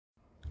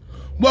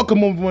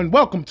Welcome, everyone.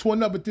 Welcome to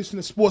another edition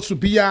of Sports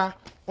with BI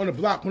on the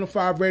Block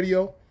 105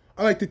 Radio.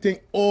 I'd like to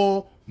thank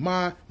all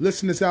my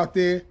listeners out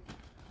there.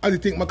 I'd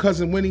like to thank my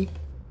cousin Winnie,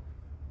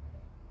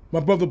 my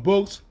brother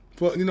Boogs,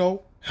 for,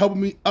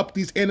 helping me up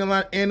these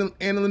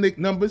analytic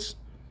numbers.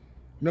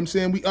 You know what I'm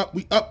saying? We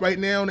up right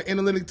now on the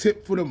analytic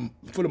tip for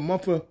the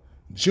month of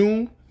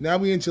June. Now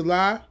we in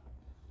July.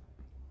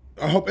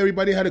 I hope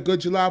everybody had a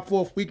good July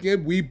 4th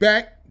weekend. We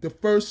back. The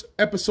first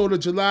episode of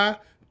July.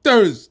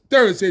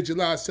 Thursday,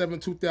 July 7,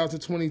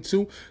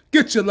 2022.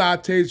 Get your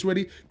lattes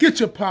ready.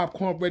 Get your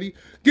popcorn ready.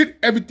 Get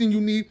everything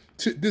you need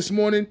to this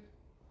morning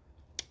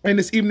and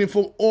this evening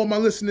for all my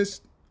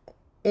listeners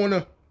on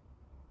the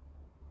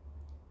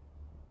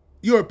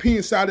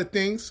European side of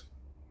things.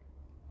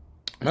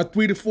 My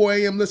 3 to 4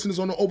 a.m. listeners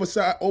on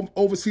the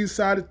overseas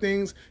side of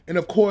things. And,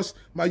 of course,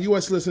 my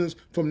U.S. listeners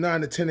from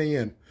 9 to 10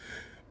 a.m.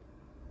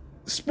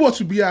 Sports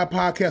with BI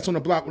podcast on the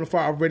Block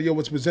 105 Radio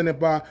was presented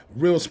by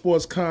Real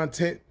Sports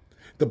Content.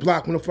 The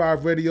Block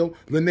 105 Radio,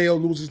 Linneo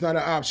Loses Not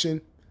an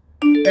Option,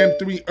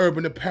 M3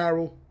 Urban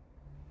Apparel.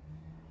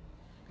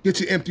 Get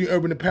your M3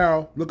 Urban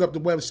Apparel. Look up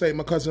the website,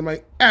 my cousin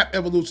Mike, App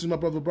Evolution, my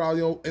brother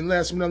Braulio. And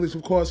last but not least,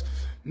 of course,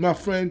 my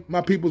friend, my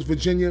people's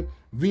Virginia,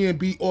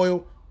 V&B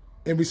Oil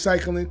and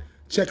Recycling.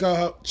 Check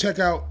out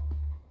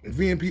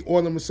V&B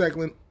Oil and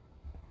Recycling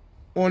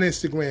on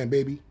Instagram,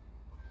 baby.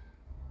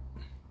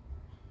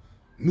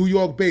 New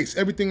York based.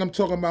 Everything I'm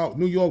talking about,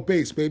 New York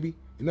based, baby.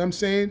 You know what I'm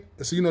saying?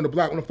 So, the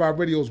Block 105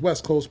 Radio is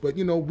West Coast, but,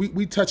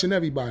 we touching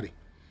everybody.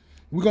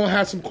 We're going to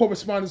have some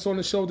correspondents on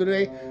the show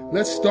today.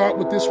 Let's start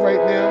with this right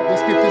now.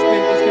 Let's get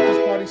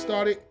this party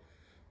started.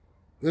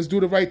 Let's do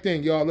the right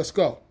thing, y'all. Let's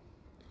go.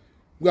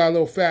 We got a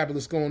little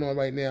fabulous going on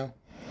right now.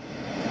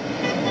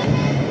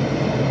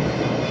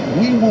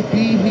 We will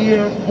be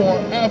here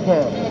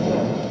forever.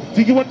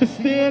 Do you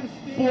understand?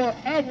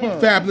 Forever.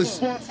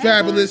 Fabulous.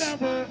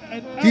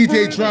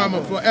 DJ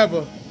Drama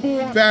forever.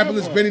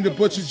 Fabulous Benny the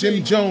Butcher, Jimmy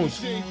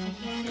Jones,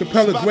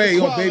 Capella Gray,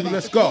 baby,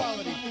 let's go.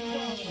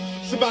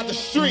 It's about the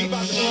streets.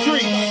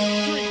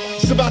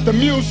 It's about the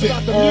music.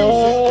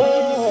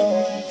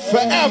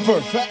 Forever.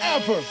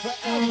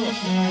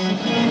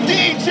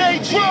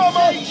 DJ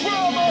Drama.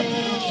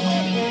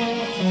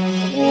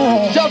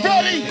 Y'all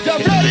ready?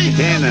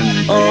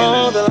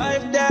 Oh, the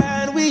life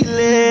that we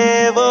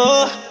live,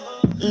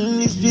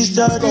 Let's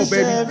go,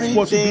 baby.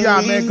 Sports with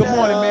BI, man. Good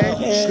morning, man.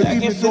 Good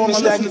evening to all my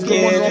listeners.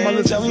 Good morning to all my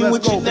listeners.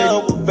 Let's go,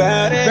 baby.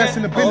 Best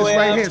in the business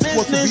right here.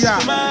 Sports with BI.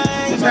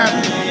 What's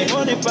happening?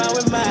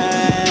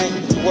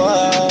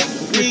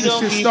 Get this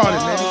shit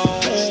started, man.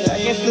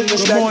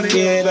 Good morning.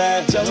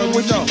 What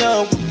we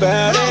know?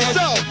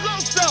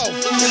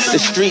 The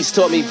streets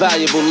taught me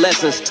valuable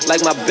lessons,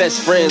 like my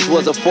best friends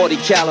was a 40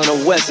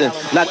 caliber Wesson.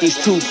 Not these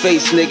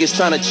two-faced niggas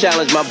trying to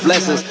challenge my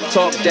blessings.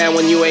 Talk down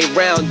when you ain't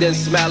round, then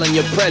smile in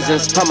your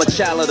presence. I'm a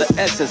child of the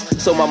essence,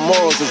 so my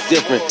morals is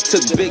different.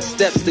 Took big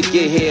steps to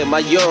get here, my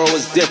euro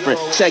is different.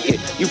 Check it,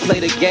 you play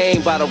the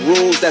game by the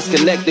rules that's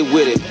connected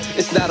with it.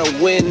 It's not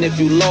a win if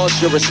you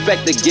lost, your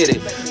respect to get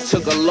it.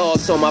 Took a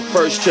loss on my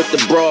first trip to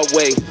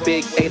Broadway.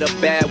 Big ate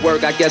of bad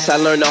work, I guess I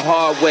learned the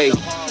hard way.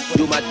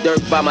 Do my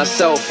dirt by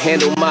myself,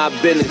 handle my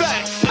business.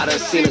 I done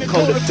seen a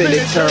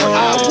co-defendant turn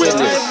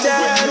eyewitness.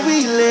 That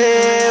we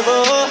live,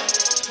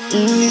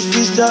 these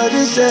streets taught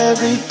us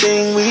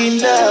everything we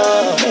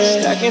know.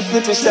 Stack and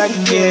flip and stack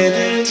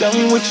again. Tell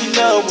me what you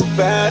know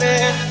about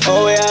it.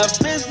 Oh, we have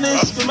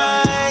business for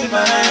my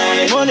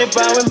mind. Want it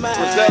by with mine.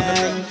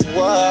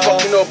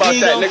 Fuck you know about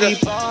that, nigga?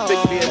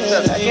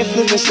 Stack and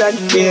flip and stack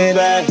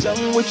again. Tell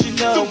me what you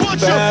know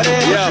about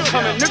it. Yeah,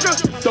 coming, nigga.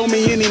 Throw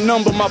me any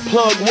number, my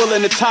plug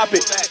willing to top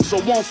it. So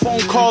one phone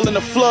call in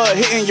the flood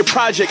hitting your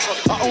projects.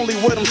 I only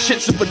wear them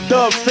shits if a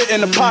dub fit in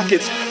the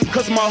pockets.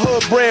 Cause my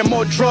hood bred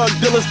more drug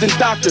dealers than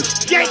doctors.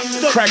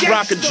 Crack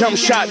rock a jump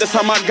shot, that's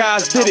how my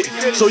guys did it.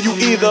 So you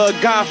either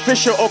a Guy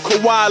Fisher or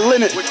Kawhi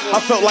Leonard. I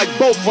felt like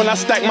both when I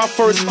stacked my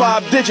first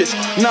 5 digits.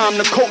 Now I'm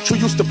the coach who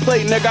used to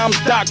play, nigga, I'm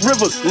Doc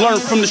Rivers. Learn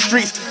from the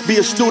streets, be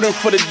a student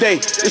for the day.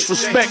 It's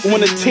respect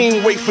when a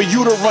team wait for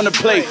you to run a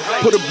play.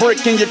 Put a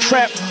brick in your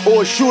trap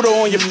or a shooter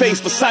on your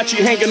face. Versace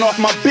hanging off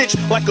my bitch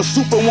like a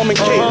superwoman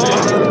cape.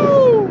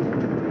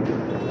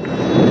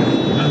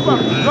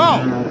 Go!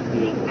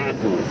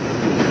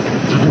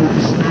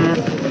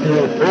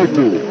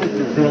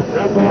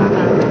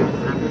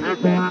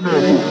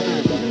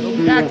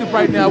 We active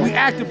right now.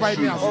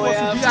 Sports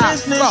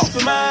with BI. Go.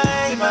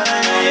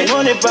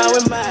 Want it by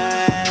with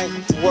mine.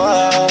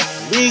 Whoa,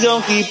 we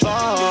gon' keep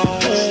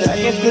on.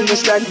 Stacking, flipping,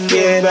 stacking,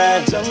 get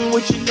back. Tell me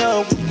what you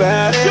know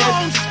about it.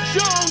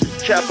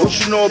 Cap, what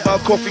you know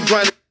about coffee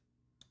grinding?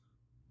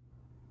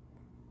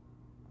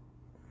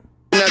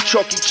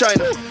 chalky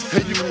China.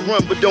 And you can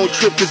run, but don't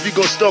trip, cause we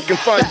gon' stalk and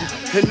find you.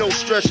 And no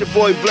stress, your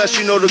boy bless,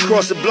 you know the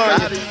cross the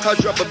blind. I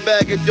drop a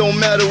bag, it don't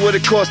matter what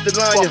it costs to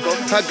line you.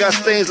 I got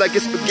stains like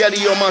it's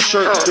spaghetti on my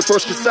shirt. The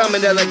first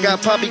consignment that I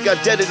got, Poppy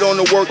got deaded on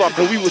the work.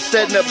 And we was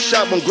setting up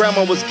shop when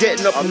Grandma was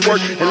getting up from work.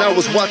 And I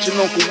was watching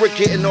Uncle Rick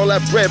getting all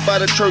that bread by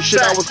the church.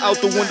 Shit, I was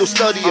out the window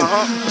studying.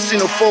 I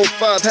seen a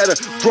 4-5, had a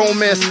grown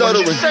man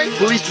stuttering.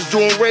 Police was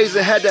doing raids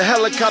and had the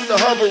helicopter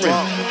hovering.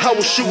 I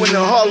was shooting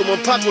in Harlem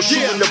and Pop was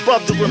shooting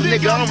above the rim.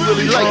 Nigga, I'm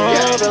really like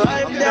that. The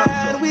life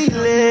that we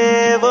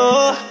live,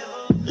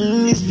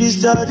 this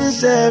beast taught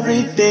us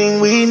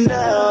everything we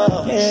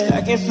know.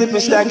 Stack and flip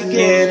and stack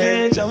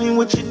again. Tell me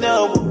what you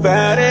know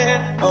about it.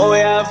 Oh, we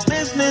have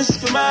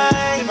business for my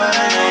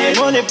mind.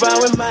 Want it by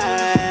with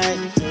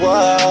mine.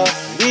 Whoa,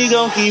 we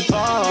gon' keep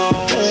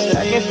on.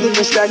 Stack and flip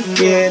and stack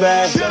again.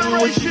 Tell me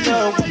what you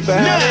know about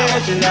it.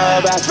 What you know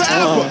about it.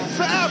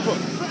 Forever,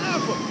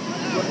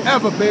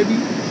 forever, baby.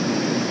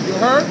 You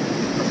heard?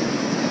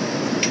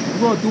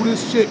 We're gonna do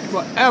this shit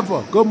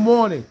forever. Good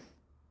morning.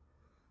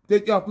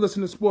 Thank y'all for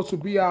listening to Sports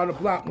with B.I. on the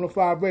Block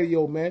 105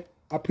 Radio, man.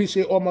 I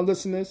appreciate all my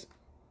listeners.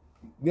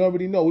 You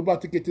already know, we're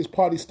about to get this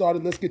party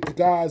started. Let's get the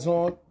guys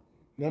on. You know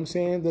what I'm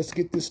saying? Let's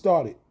get this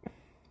started.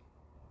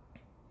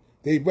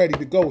 They ready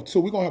to go,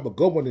 too. We're going to have a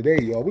good one today,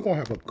 y'all. We're going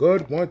to have a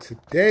good one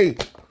today.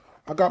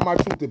 I got my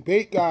two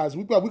debate guys.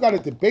 We got a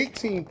debate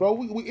team, bro.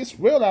 It's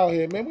real out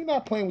here, man. We're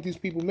not playing with these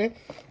people, man.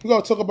 We're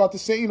going to talk about the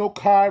same,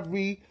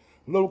 Kyrie,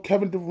 little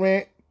Kevin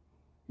Durant.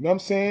 You know what I'm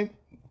saying?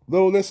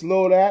 Little this,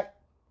 little that.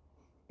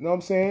 You know what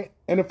I'm saying?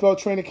 NFL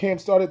training camp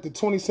started the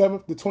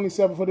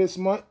 27th of this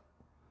month.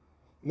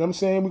 You know what I'm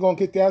saying? We're going to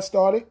get that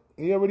started.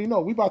 And you already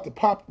know. We about to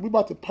pop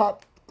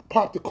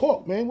the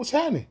cork, man. What's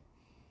happening?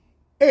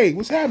 Hey,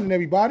 what's happening,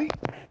 everybody?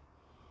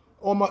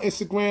 All my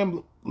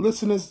Instagram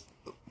listeners,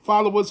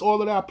 followers,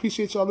 all of that. I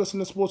appreciate y'all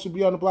listening to Sports with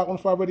B on the Block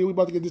 105 Radio. We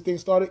about to get this thing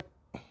started.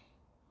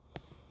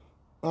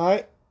 All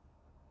right.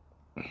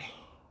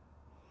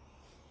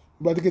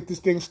 About to get this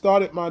thing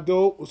started, my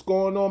dude. What's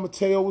going on,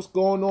 Mateo? What's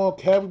going on,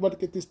 Kev? We about to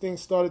get this thing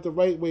started the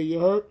right way. You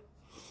heard?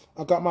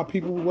 I got my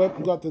people. We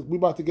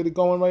about to get it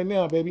going right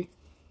now, baby.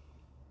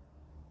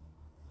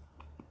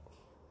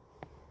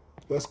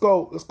 Let's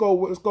go. Let's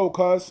go,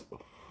 cuz.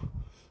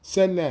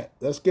 Send that.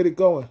 Let's get it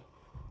going.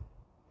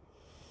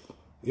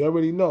 You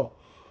already know.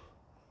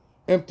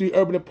 Empty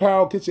Urban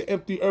Apparel. Get your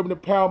Empty Urban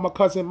Apparel. My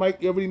cousin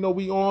Mike, you already know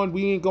we on.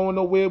 We ain't going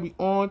nowhere. We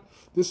on.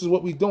 This is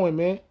what we doing,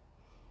 man.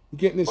 We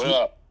getting this. What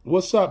up?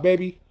 What's up,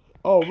 baby?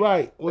 All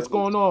right. What's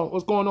going on?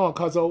 What's going on,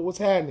 cuzzo? What's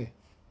happening?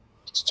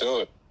 Let's do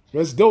it.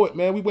 Let's do it,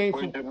 man. We waiting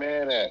Where's for your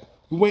man at?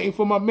 We waiting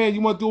for my man.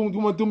 You want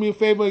to do me a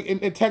favor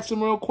and text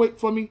him real quick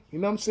for me? You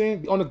know what I'm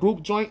saying? On the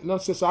group joint, you know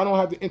what I'm saying? So I don't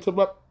have to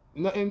interrupt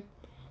nothing,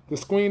 the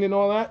screen and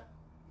all that.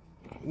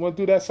 You want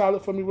to do that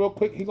solid for me real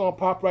quick? He gonna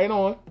pop right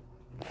on,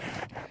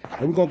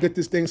 and we gonna get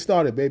this thing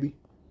started, baby.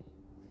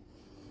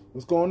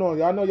 What's going on?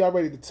 Y'all know y'all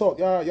ready to talk.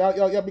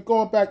 Y'all be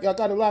going back. Y'all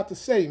got a lot to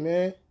say,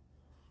 man.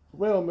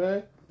 Real,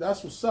 man.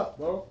 That's what's up,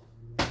 bro.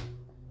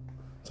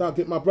 So I'll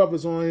get my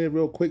brothers on here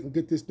real quick and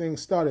get this thing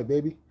started,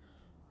 baby.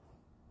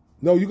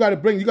 No, you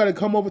gotta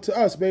come over to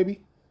us,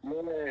 baby.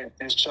 Man,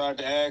 just tried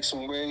to ask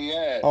him where he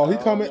at. Oh, he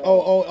coming.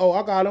 Oh,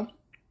 I got him.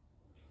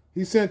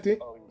 He sent it.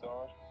 Oh, he's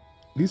on?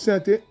 He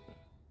sent it.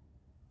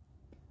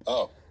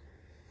 Oh,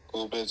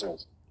 cool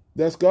business.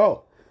 Let's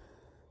go.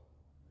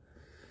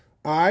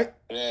 All right.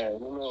 Yeah, you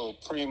little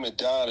prima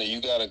donna,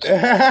 you gotta come.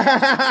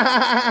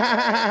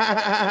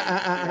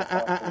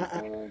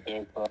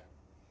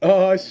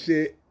 Oh,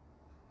 shit.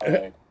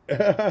 Right.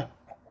 Yeah.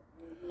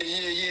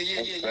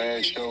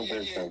 Show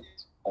business.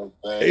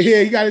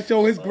 Yeah, he got to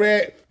show his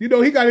grad. You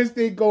know, he got his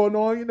thing going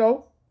on, you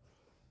know.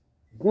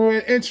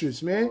 Growing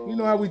interest, man. You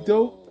know how we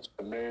do.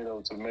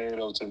 Tomato.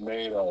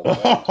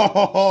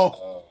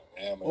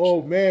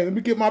 Oh man, let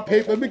me get my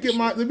paper. Let me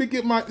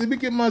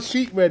get my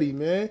sheet ready,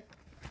 man.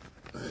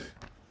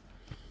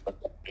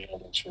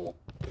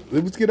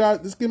 Let's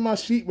get my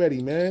sheet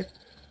ready, man.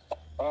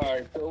 All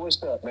right, so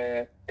what's up,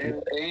 man?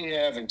 Are you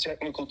having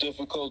technical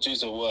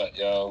difficulties or what,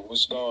 yo?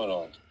 What's going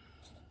on?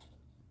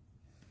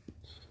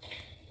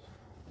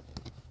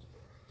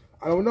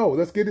 I don't know.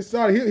 Let's get it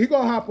started. He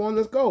gonna hop on.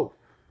 Let's go.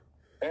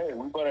 Hey,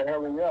 we better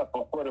hurry up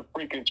before the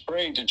freaking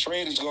trade. The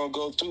trade is gonna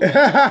go through.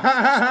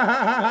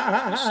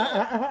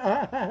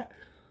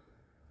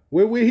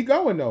 Where he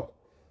going though?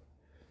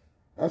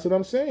 That's what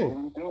I'm saying. What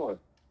are you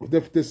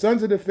doing? The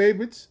Suns are the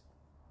favorites.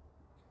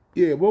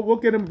 Yeah, we'll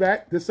get him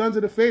back. The Suns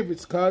are the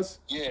favorites, cuz.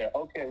 Yeah,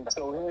 okay.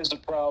 So here's the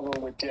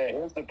problem with that.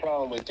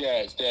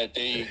 That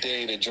they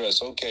ain't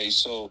addressed. Okay,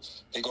 so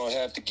they're gonna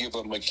have to give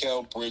up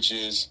Mikal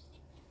Bridges.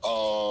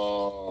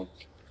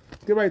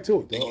 Get right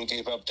to it. They're gonna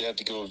have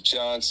to give up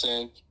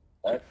Johnson,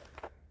 right?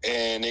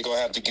 And they're gonna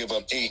have to give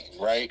up Ayton,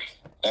 right?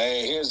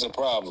 And here's the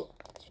problem.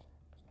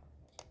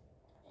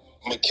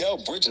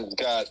 Mikal Bridges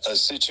got a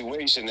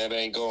situation that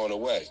ain't going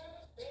away.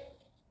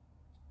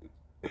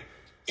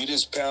 He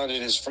just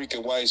pounded his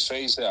freaking wife's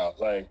face out.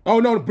 Like, oh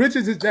no,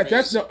 Bridges is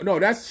that's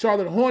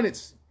Charlotte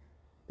Hornets.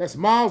 That's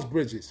Miles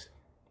Bridges.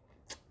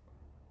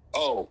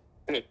 Oh,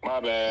 My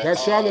bad.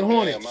 That's Charlotte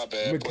Hornets. Man, my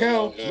bad.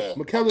 Mikel, Yeah.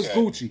 Mikel is Okay.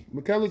 Gucci.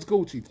 Mikel is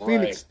Gucci.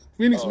 Right.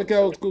 Phoenix Oh,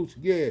 Mikel is Gucci.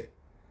 Yeah.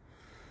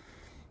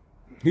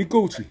 He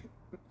Gucci.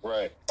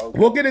 Right. Okay.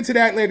 We'll get into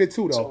that later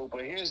too, though. So,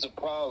 but here's the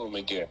problem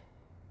again.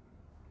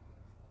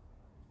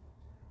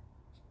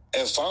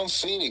 If I'm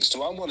Phoenix,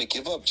 do I want to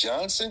give up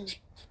Johnson?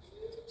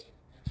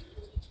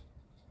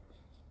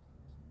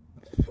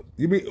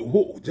 You mean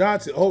who,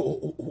 Johnson?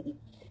 Oh,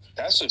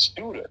 That's a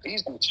shooter.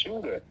 He's a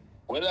shooter.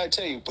 What did I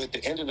tell you? But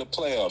the end of the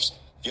playoffs,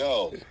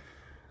 yo.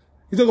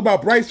 you talk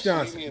about Bryce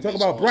Johnson. You talk premium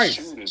is about on Bryce.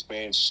 Shooters,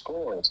 man,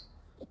 scores.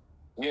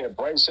 Yeah,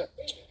 Bryce.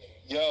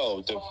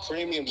 Yo, the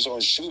premiums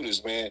on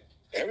shooters, man.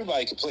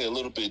 Everybody can play a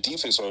little bit of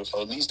defense, or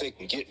at least they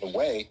can get in the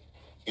way.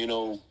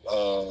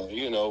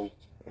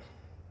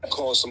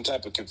 Cause some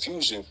type of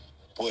confusion.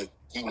 But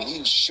you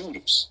need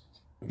shooters.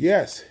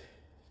 Yes.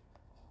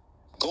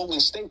 Golden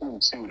State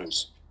need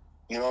shooters.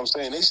 You know what I'm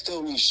saying? They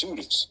still need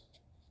shooters.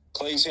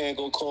 Clay's hand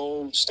go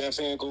cold. Steph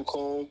hand go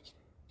cold.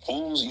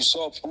 Pools, you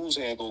saw Pools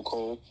hand go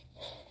cold.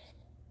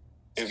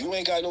 If you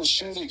ain't got no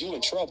shooter, you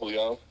in trouble,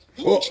 yo.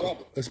 You in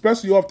trouble.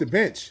 Especially off the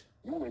bench.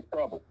 You in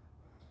trouble.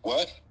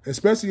 What?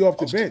 Especially off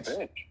the bench.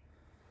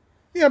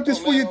 Yeah, I'm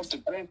just for you. Off the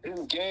bench in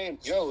the game,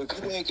 yo.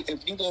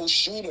 If you no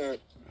shooter,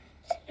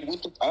 I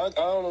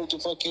don't know what the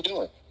fuck you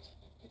doing.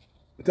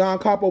 Don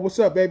Capo, what's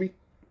up, baby?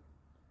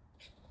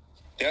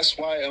 That's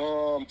why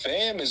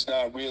Bam is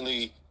not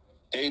really.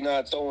 They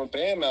not throwing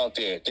Bam out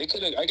there. They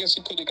could have. I guess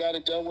he could have got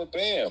it done with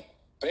Bam.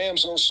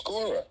 Bam's no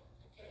scorer.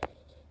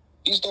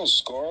 He's no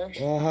scorer.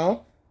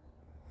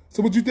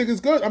 So what you think is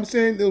good? I'm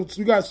saying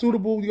you got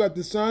Suitable, you got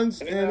the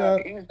Suns, He's and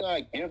not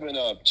giving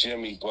up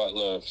Jimmy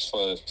Butler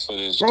for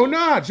this. bro,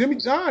 Jimmy,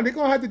 they're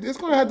gonna have to. It's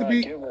gonna have to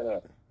be.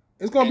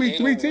 It's gonna be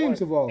 3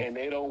 teams involved. And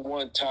they don't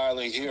want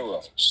Tyler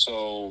Hero.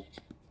 So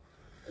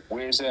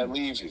where's that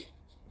leave you?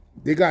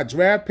 They got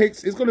draft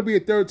picks. It's gonna be a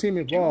 3rd team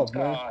involved,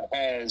 Utah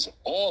has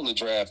all the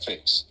draft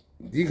picks.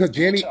 Because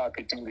Utah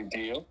could do the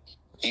deal.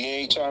 He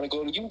ain't trying to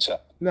go to Utah.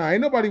 Nah,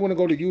 ain't nobody want to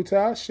go to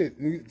Utah. Shit,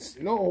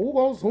 who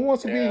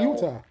wants to be in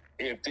Utah?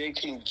 If they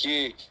can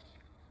get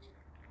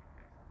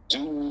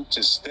Dude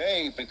to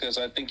stay, because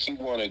I think he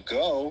want to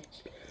go.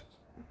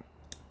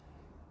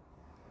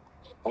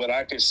 But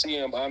I can see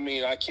him. I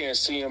mean, I can't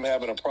see him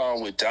having a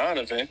problem with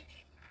Donovan.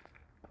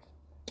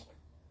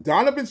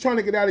 Donovan's trying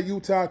to get out of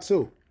Utah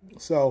too.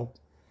 So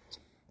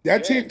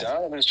that team.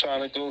 Donovan's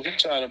trying to go.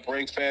 He's trying to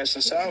break fast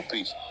to South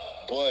Beach.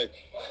 But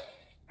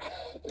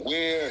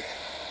we're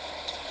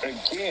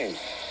again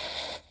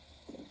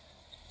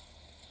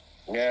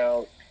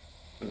now.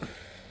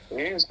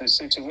 Here's the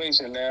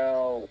situation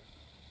now.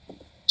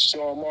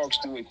 Sean Marks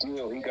do a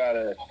deal. He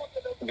gotta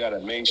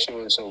make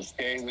sure it's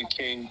okay with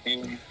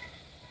KD.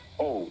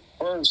 Oh,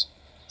 first,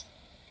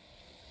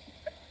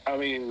 I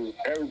mean,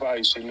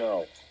 everybody should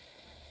know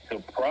the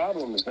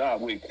problem is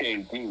not with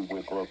KD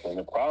with Brooklyn.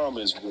 The problem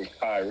is with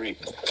Kyrie.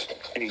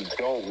 They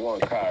don't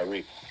want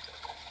Kyrie.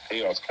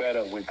 They are fed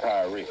up with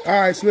Kyrie.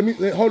 All right, so let me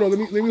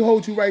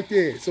hold you right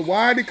there. So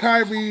why did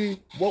Kyrie?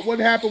 What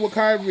happened with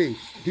Kyrie?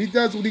 He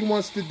does what he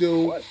wants to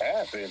do. What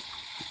happened?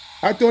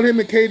 I thought him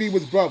and KD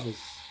was brothers,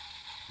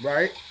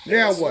 right?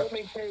 Now what? I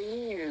mean,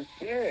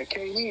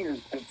 KD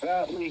is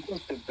devoutly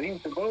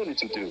he's devoted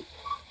to do.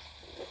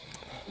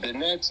 The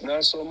Nets,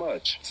 not so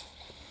much.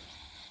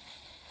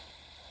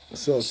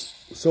 So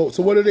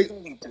what do they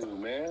do,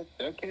 man?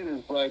 That kid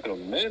is like a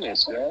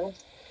menace, yo.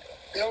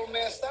 Yo,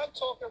 man, stop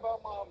talking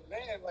about my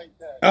man like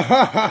that.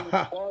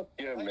 Fuck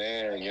your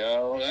man,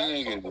 yo. That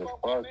nigga's a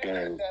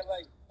fucking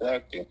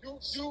sucker.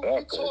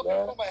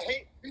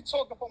 You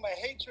talking from a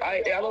hatred.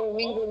 I don't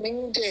even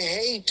mean to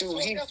hate,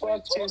 dude. He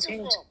fucked his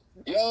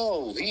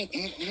yo.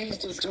 He's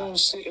the dude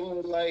sitting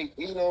with, like,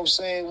 you know what I'm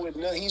saying, with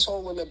he's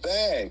holding the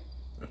bag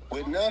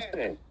with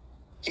nothing.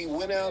 He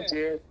went out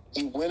there.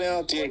 He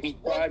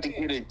tried to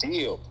get a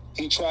deal.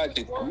 He tried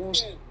to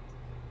goose.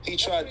 He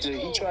tried to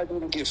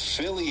even get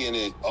Philly in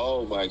it.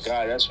 Oh my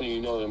God, that's when you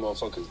know the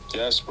motherfucker's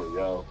desperate,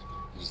 yo.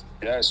 He's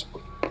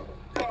desperate.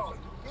 Yo,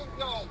 you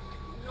know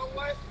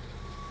what?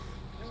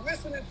 You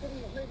listening to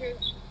these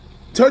niggas.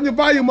 Turn your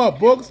volume up,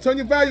 Books. Turn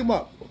your volume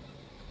up.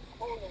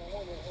 Hold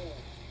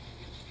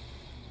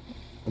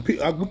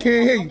on. We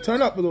can't hear you.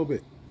 Turn up a little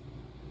bit.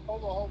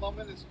 Hold on. I'm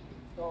in this.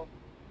 So,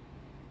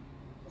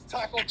 it's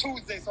Taco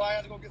Tuesday, so I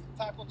had to go get some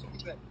Taco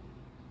Tuesday.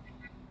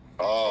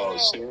 Oh,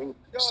 see?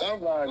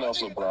 Stop riding off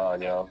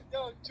LeBron, yo.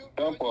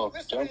 Jump off.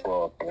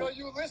 Yo,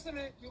 you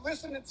listening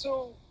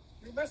to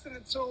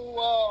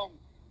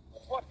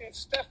fucking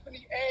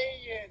Stephanie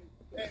A. and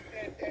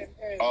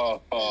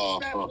Matt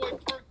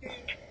Perkins.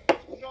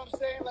 You know what I'm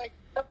saying? Like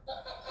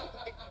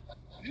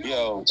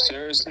yo,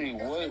 seriously,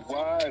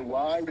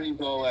 why do you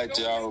go at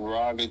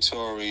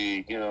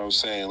derogatory, you know what I'm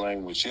saying,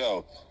 language?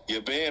 Yo,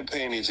 your band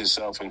painted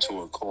yourself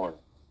into a corner.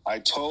 I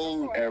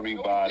told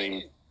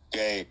everybody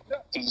that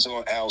he's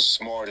gonna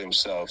outsmart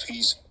himself.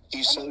 He's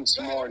so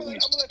smart,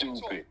 he's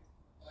stupid.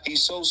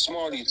 He's so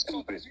smart, he's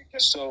stupid.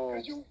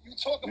 So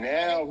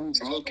now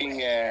he's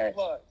looking at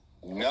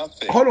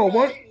nothing. Hold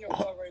on,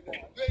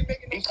 ain't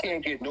making no He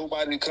can't get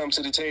nobody to come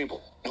to the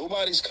table.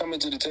 Nobody's coming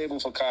to the table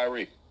for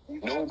Kyrie.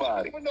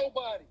 Nobody. For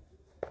nobody.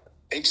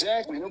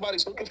 Exactly.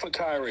 Nobody's looking for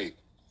Kyrie.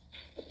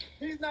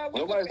 He's not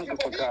Nobody's looking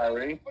for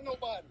Kyrie. For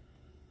nobody.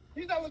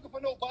 He's not looking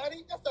for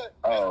nobody.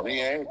 He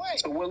ain't.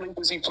 So what league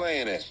is he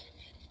playing in?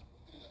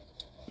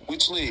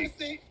 Which league?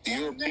 The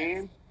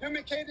European? Him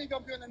and KD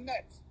gonna be on the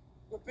Nets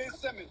with Ben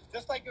Simmons,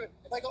 just like it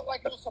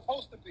was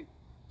supposed to be.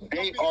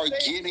 They are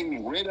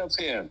getting rid of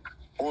him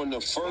on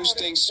the first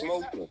day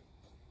smoking.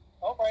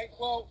 All right.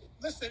 Well,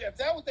 listen. If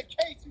that was the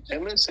case,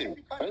 and listen.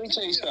 Let me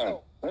tell you something.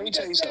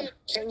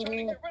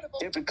 KD,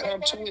 if it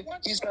comes to it,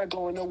 he's not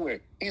going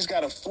nowhere. He's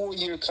got a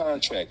 4-year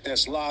contract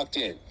that's locked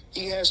in.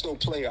 He has no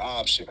player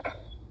option.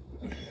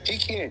 He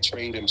can't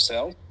trade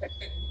himself.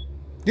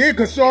 Yeah,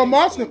 because Sean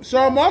Moss can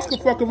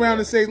fuck around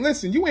and say,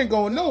 listen, you ain't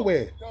going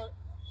nowhere.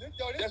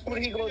 That's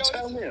what he gonna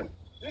tell him.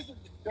 This is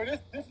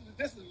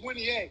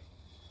Winnie A.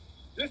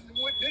 This is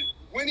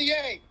Winnie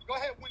A. Go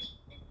ahead, Winnie.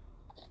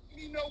 Let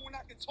me know when I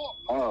can talk.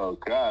 Oh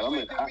God!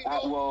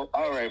 Well,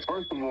 all right.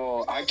 First of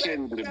all, I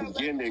can't even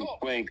begin to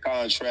explain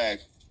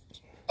contract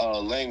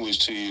language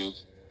to you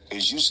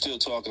because you still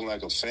talking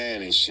like a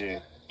fan and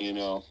shit. You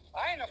know.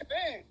 I ain't a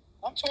fan.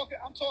 I'm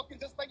talking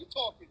just like you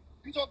talking.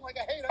 You talking like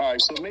a hater. All right,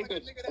 so make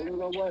a. You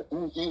know what?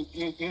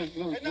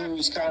 You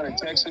was kind of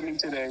texting me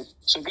today.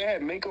 So go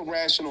ahead, make a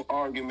rational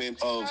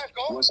argument of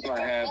what's going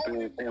to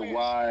happen and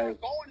why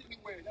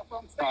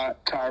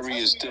Kyrie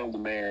is still the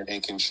man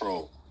in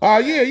control.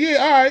 Yeah.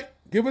 All right,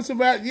 give us a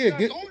back. Yeah,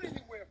 He's not going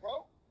anywhere,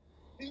 bro.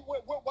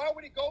 Why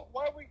would he go?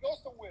 Why would he go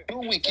somewhere? Dude,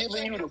 we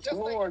giving you the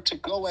floor to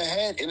go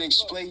ahead and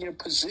explain your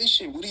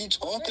position. What are you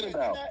talking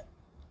about?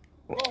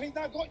 Bro, he's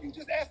not going. You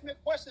just asked me a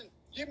question.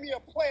 Give me a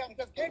play. I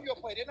just gave you a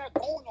play. They're not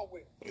going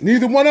nowhere.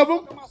 Neither one of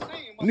them?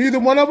 Neither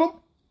one of them?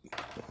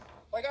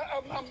 Like,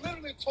 I'm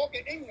literally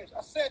talking English.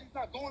 I said he's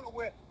not going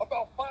nowhere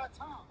about 5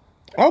 times.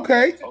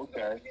 Okay.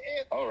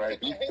 All right.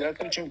 That's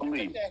what you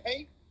believe.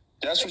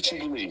 That's what you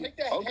believe.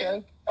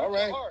 Okay. All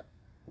right.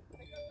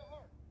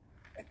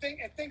 And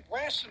think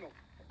rational.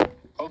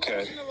 Okay.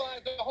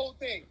 Rationalize the whole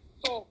thing.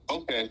 So,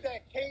 okay.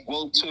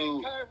 Well,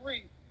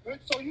 Kyrie.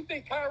 So you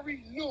think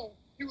Kyrie knew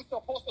he was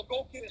supposed to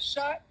go get a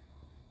shot?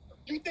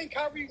 You think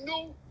Kyrie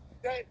knew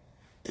that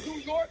New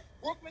York,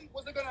 Brooklyn,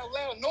 wasn't going to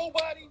allow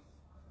nobody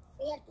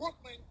on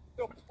Brooklyn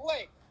to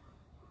play?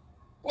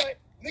 But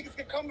niggas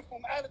can come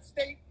from out of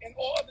state and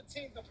all other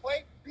teams to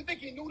play. You think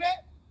he knew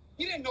that?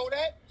 He didn't know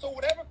that. So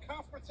whatever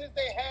conferences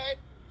they had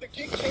to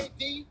get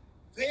KD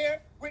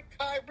there with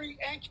Kyrie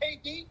and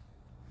KD,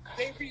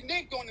 they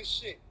reneged on this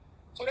shit.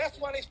 So that's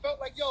why they felt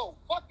like, yo,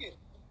 fuck it.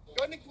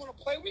 Y'all niggas want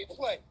to play, we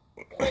play.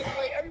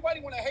 Play. Everybody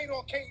want to hate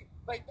on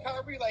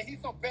Kyrie like he's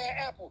some bad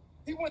apple.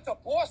 He went to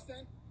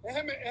Boston, and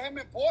him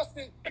and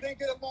Boston didn't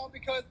get along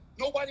because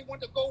nobody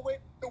wanted to go with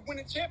the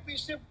winning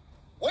championship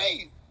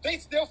ways. They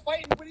still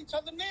fighting with each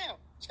other now.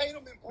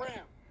 Tatum and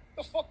Brown.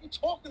 The fuck you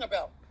talking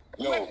about?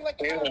 No,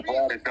 Tatum and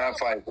Brown is not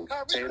fighting.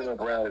 Tatum and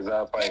Brown is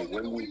not fighting.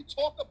 When you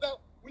talk about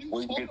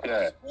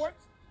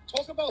sports,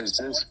 talk about is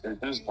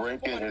this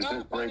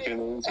breaking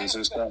news? Is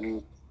this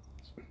something?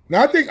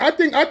 No, I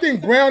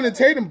think Brown and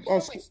Tatum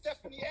are.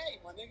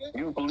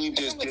 You believe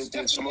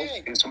there's smoke?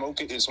 Is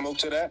smoke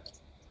to that?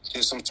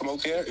 There's some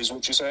smoke here, is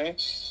what you're saying?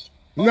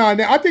 No,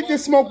 I think the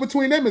smoke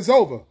between them is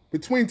over.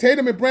 Between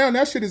Tatum and Brown,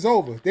 that shit is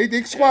over.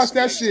 They squashed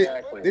that shit.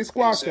 They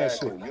squashed that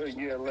shit. You're a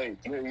year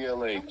late. Carl.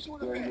 I'm sure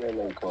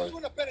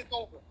the bet is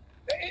over.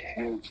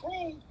 It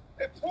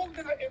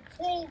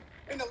proved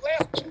in the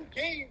last 2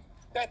 games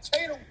that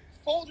Tatum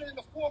folded in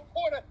the 4th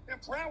quarter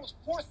and Brown was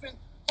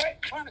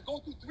trying to go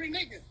through 3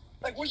 niggas.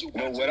 Like, what you?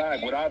 No, what I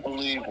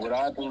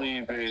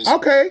believe is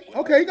okay.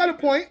 You got a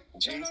point.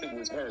 Jason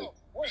was hurt.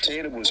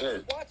 Tatum was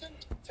hurt.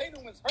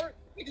 Tatum was hurt.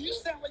 Nigga, you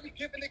sound like you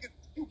giving niggas.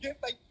 You give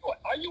like,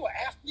 are you an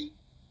athlete?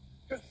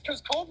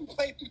 Because Kobe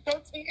played through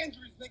 13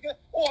 injuries, nigga,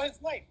 all his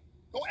life.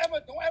 Don't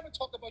ever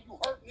talk about you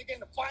hurt, nigga,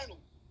 in the finals.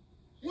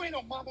 You ain't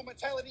no Mamba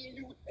mentality, and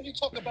you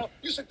talk about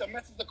you took the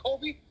message of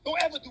Kobe. Don't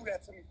ever do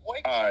that to me,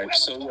 boy. All right,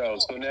 so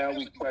now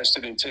we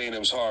questioning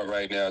Tatum's heart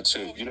right now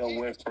too. You don't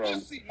went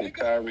from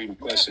Kyrie to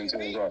questioning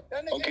Tatum's heart.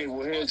 Okay,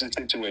 well here's the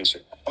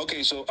situation.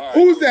 Okay, so all right.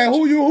 Who's that?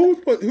 Who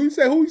you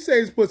say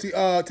is pussy?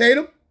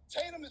 Tatum.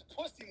 Tatum is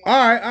pussy.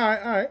 All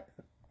right.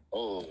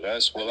 Oh,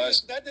 that's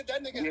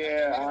that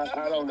nigga.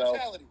 I don't know.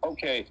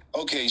 Okay.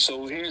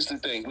 So here's the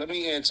thing. Let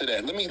me answer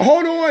that.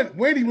 Hold on,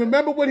 Wendy.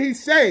 Remember what he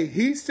say?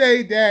 He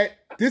say that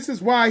this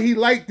is why he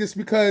liked this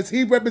because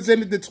he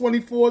represented the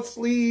 24th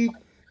sleeve.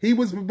 He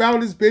was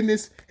about his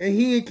business and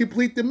he didn't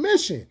complete the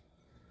mission.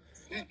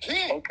 He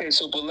can't. Okay,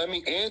 but let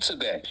me answer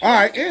that. All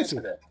right,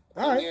 answer that.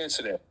 Let me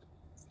answer that.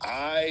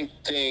 I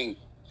think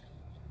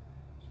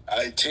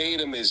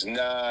Tatum is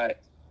not.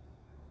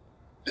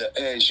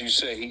 As you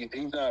say,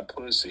 he's not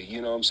pussy.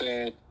 You know what I'm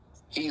saying?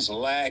 He's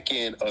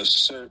lacking a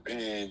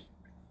certain.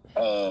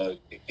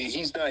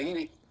 He's not.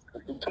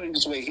 Put it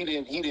this way, he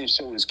didn't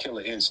show his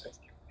killer instinct,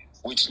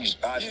 which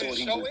I thought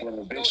he was going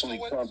to eventually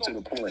come to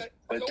the point.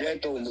 But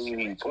that don't mean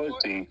he's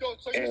pussy,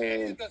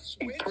 and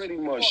he pretty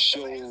much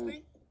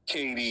showed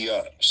KD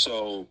up.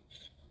 So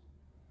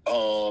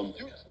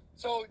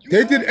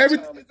They did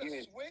everything.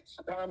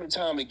 Time and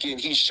time again,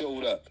 he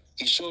showed up.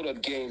 He showed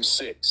up game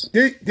 6.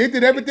 They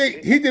did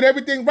everything. He did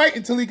everything right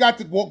until he got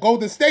to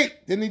Golden State.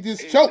 Then he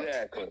just choked.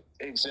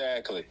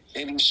 Exactly.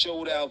 And he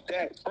showed out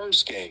that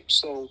first game.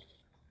 So,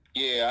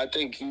 yeah, I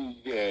think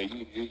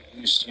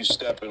you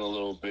stepping a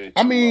little bit.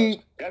 I mean,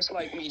 much. That's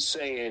like me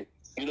saying,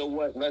 you know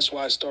what? That's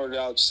why I started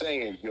out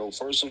saying,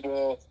 first of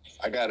all,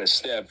 I got to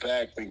step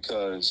back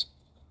because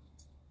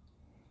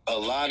a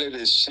lot of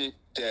this shit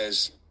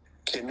that's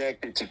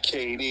connected to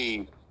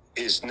KD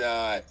is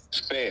not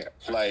fair.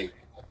 Like,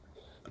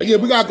 yeah,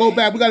 we gotta go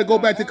back. We gotta go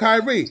back to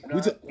Kyrie.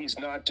 He's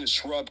not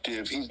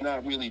disruptive. He's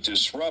not really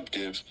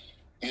disruptive,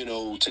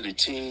 to the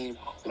team.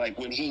 Like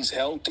when he's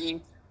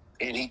healthy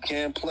and he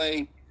can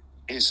play,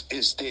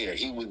 it's there.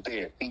 He was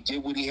there. He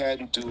did what he had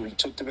to do. He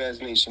took the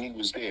vaccination. He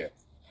was there.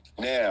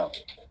 Now,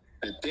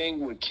 the thing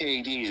with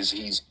KD is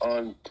he's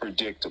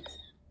unpredictable.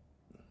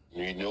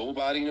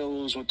 Nobody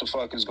knows what the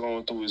fuck is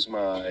going through his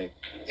mind,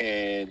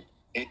 and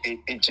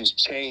it just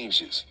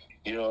changes.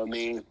 You know what I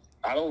mean?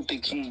 I don't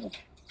think he's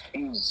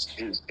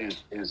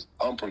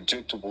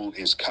unpredictable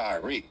as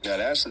Kyrie. Now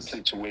that's a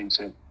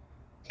situation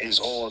is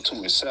all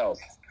to itself.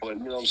 But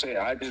you know what I'm saying?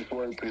 I just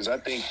want because I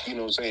think,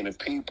 the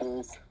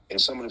people and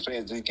some of the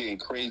fans they're getting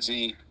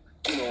crazy,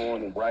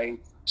 on the right,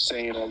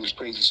 saying all this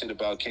crazy shit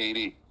about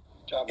KD.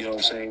 You know what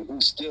I'm saying?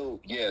 He's still,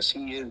 yes,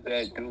 he is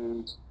that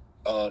dude.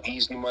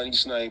 He's the money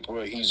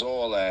sniper. He's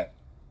all that.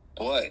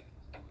 But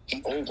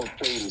he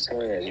overplayed his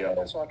hand, yo.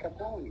 That's why I kept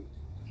calling you.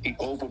 He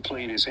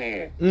overplayed his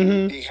hand.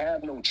 Mm-hmm. They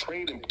have no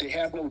trade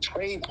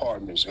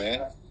partners,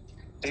 man.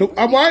 So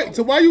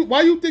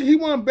why you think he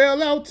want to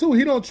bail out too?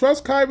 He don't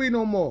trust Kyrie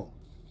no more.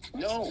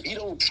 No, he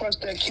don't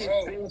trust that kid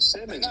Ben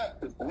Simmons.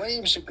 The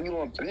blame should be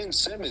on Ben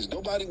Simmons.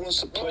 Nobody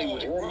wants to play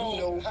with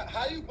him.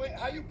 How you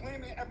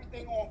blaming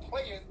everything on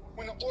players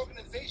when the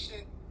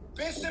organization?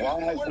 Ben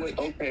Simmons.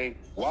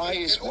 Why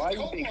you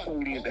think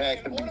Cody is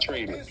actively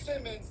traded? Ben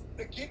Simmons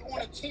to get on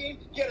a team,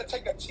 you got to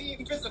take a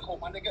team physical,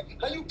 my nigga.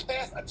 How you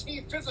pass a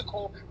team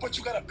physical, but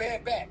you got a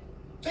bad back?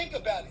 Think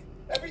about it.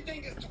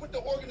 Everything is with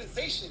the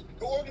organization.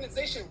 The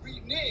organization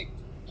reneged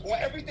on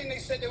everything they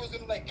said they was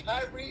going to let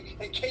Kyrie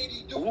and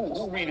KD do.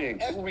 Who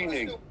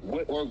reneged?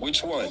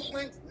 Which one?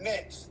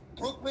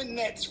 Brooklyn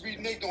Nets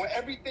reneged on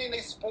everything they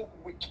spoke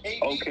with KD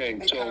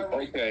and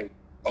Kyrie.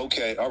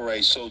 Okay, all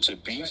right. So to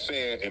be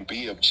fair and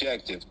be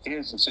objective,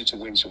 here's the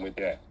situation with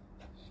that.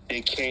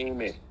 They came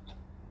in.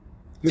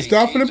 Let's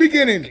start from the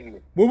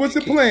beginning. What was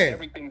the plan?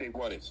 Everything they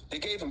wanted. They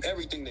gave him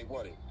everything they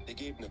wanted. They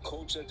gave him the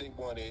coach that they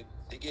wanted.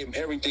 They gave him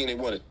everything they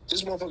wanted.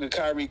 This motherfucker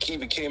Kyrie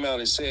Kiva came out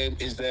and said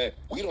is that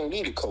we don't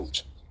need a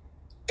coach.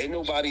 Ain't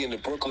nobody in the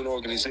Brooklyn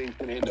organization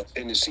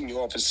in the senior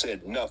office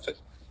said nothing.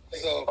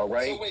 So, all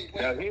right. So wait,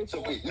 now here's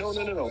the no.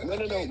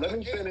 Let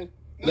me finish.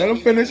 Let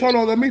him finish. Hold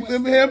on. Let me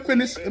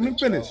finish.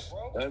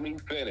 Let me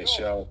finish,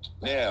 y'all.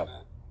 Now,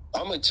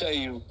 I'm gonna tell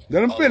you.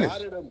 Let him finish.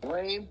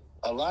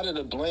 A lot of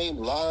the blame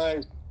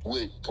lies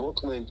with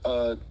Brooklyn.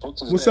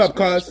 Brooklyn's what's up,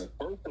 cuz?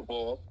 First of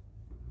all,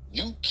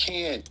 you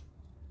can't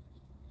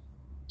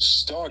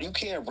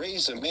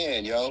raise a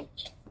man, yo.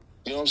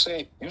 You know what I'm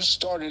saying? You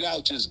started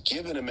out just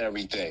giving him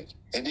everything.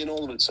 And then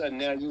all of a sudden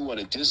now you want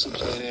to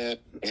discipline him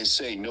and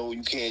say, no,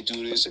 you can't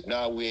do this. And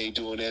now we ain't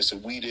doing this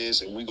and we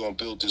this and we're going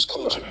to build this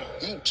culture.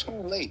 You too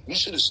late. You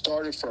should have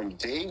started from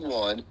day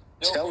one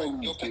telling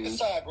me what the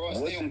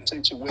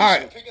situation. All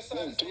right.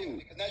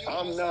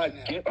 I'm not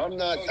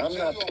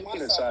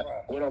picking a side.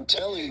 What I'm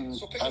telling you,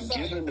 I'm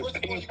giving the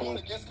people,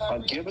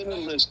 I'm giving the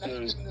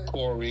listeners,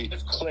 Corey,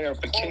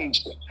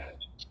 clarification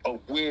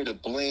of where the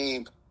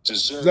blame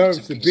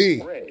deserves to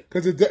be.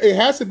 Because it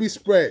has to be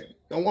spread.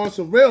 I want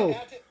some real.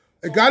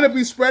 It got to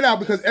be spread out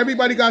because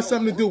everybody got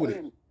something to do with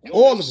it.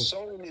 All of them.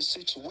 So in this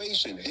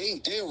situation,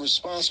 they're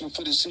responsible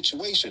for the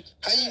situation.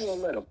 How you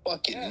gonna let a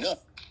fucking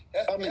nut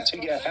come into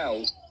your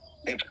house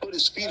and put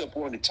his feet up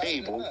on the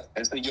table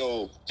and say,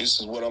 "Yo,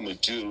 this is what I'm gonna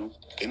do,"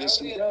 and it's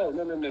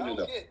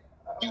no.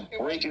 You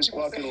break his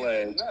fucking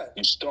legs.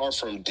 You start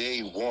from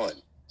day one.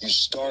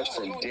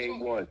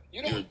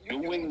 You're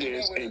doing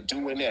this and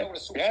doing that.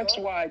 That's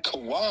why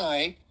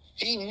Kawhi,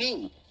 he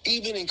knew.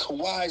 Even in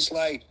Kawhi's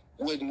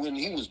when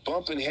he was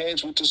bumping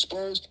heads with the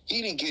Spurs,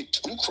 he didn't get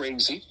too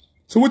crazy.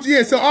 So what?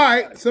 Yeah. So all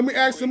right. So let me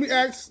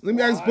ask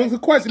Brooks a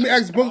question.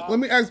 Let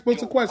me ask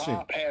Brooks a question.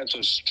 Has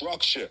a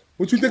structure.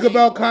 What you think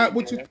about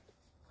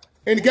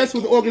and guess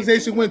what the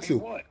organization went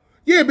to?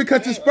 Yeah,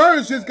 because the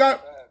Spurs just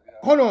got.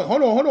 Hold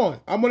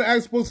on. I'm gonna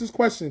ask Brooks this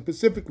question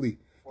specifically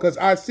because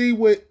I see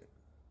what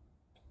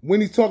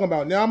when he's talking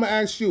about. Now I'm gonna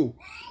ask you,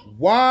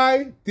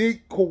 why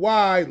did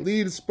Kawhi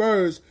lead the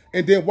Spurs,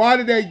 and then why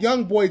did that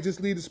young boy just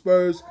lead the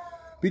Spurs?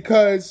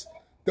 Because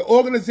the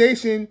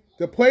organization,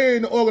 the player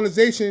in the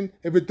organization,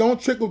 if it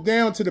don't trickle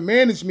down to the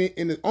management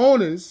and the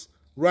owners,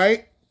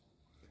 right,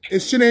 it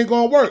shit ain't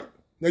gonna work.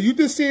 Now you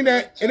just seen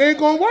that it ain't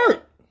gonna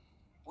work.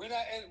 We're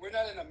not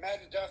in a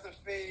Magic Johnson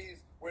phase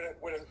where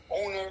the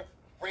owner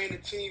ran the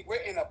team. We're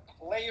in a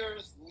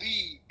players'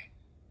 league.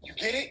 You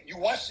get it? You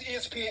watch the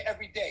ESPN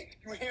every day.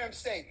 You hear him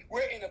say,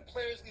 we're in a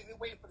players' league. They're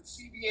waiting for the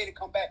CBA to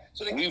come back.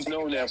 So We've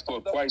known that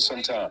for quite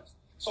some time.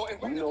 So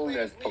if We've known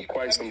that for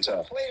quite some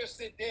time. Players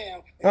sit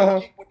down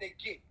and get what they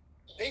get.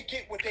 They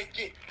get what they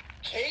get.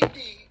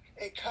 KD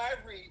and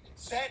Kyrie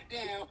sat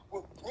down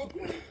with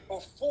Brooklyn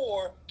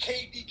before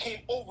KD came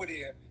over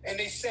there, and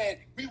they said,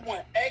 we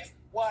want X,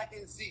 Y,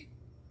 and Z.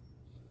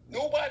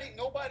 Nobody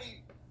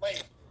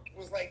like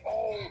was like,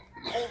 oh,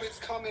 COVID's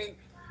coming.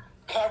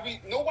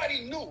 Kyrie,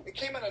 nobody knew. It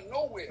came out of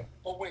nowhere.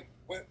 But when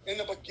in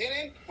the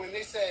beginning, when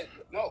they said,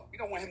 no, we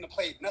don't want him to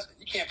play nothing.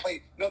 He can't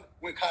play nothing.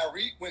 When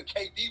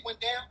KD went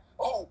down,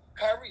 oh,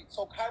 Kyrie.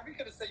 So Kyrie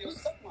could have said, yo,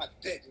 suck my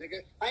dick,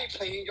 nigga. I ain't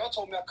playing. Y'all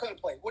told me I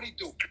couldn't play. What'd he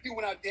do? He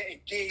went out there and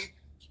gave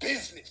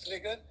business,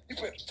 nigga. He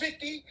put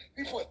 50.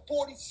 He put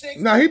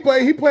 46. No, he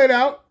played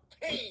out.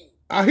 Pain.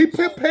 He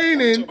put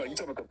pain in. You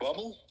talking about the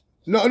bubble?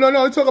 No. He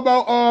talk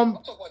about I'm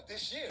talking about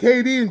this year.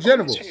 KD in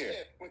general.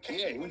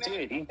 Yeah, he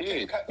did.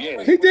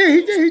 Yeah, He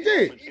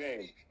did.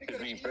 To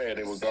be fair,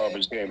 they were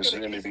garbage games at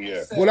the end of the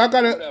year. Well, I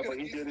gotta. Whatever,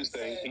 he did his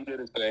thing. It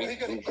was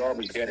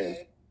garbage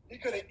game. He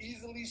could have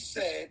easily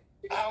said,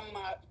 I'm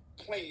not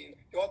playing.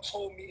 Y'all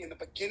told me in the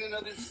beginning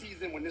of this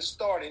season when this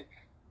started,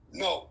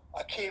 no,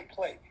 I can't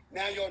play.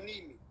 Now y'all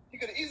need me. He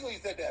could have easily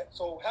said that.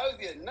 So how is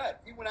he a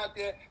nut? He went out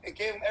there and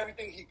gave him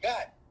everything he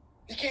got.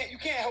 You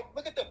can't help.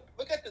 Look at the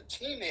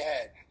team they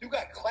had. You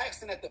got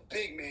Claxton at the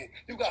big man.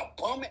 You got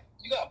bum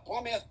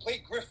ass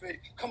Blake Griffin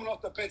coming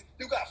off the bench.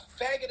 You got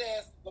faggot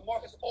ass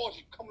LaMarcus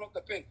Aldridge coming off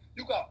the bench.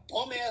 You got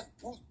bum ass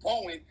Bruce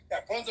Bowen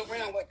that runs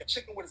around like a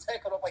chicken with his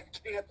head cut off like he's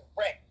playing at the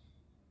wreck.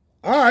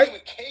 All right.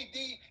 With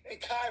KD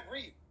and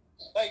Kyrie.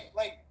 Like,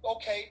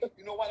 okay,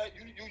 you know why?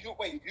 You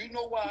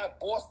know why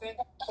Boston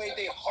played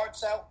their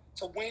hearts out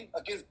to win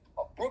against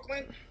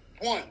Brooklyn?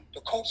 1, the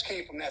coach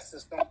came from that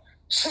system.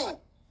 2,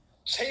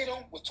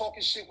 Tatum was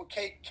talking shit with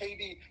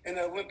KD in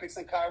the Olympics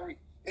and Kyrie.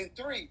 And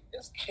 3,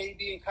 it's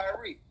KD and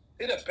Kyrie.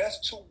 They're the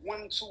best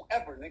 1-2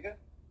 ever, nigga.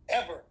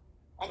 Ever.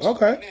 I'm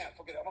sorry now.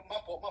 Forget it. My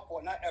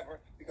fault, not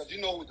ever, because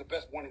you know who's the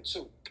best 1 and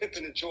 2,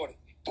 Pippen and Jordan.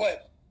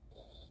 But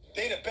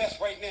they the best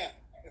right now.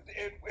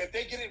 If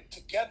they get it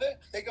together,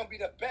 they're going to be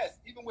the best.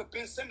 Even with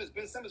Ben Simmons.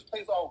 Ben Simmons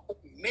plays a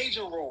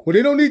major role. Well,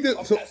 they don't need to.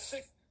 A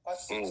 6'10"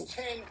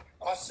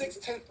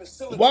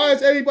 facility. Why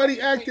is everybody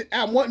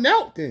wanting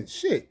out then?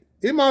 Shit.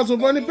 They might as well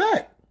run it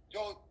back.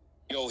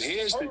 Yo,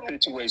 here's the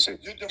situation.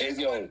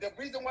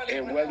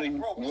 And whether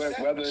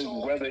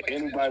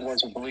anybody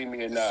wants to believe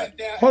me or not.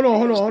 Hold on.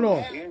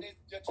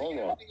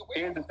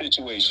 Here's the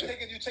situation.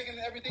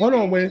 Hold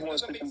on, Wayne.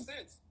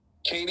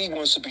 KD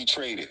wants to be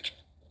traded.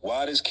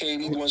 Why does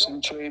KD want to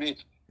be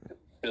traded?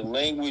 The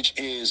language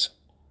is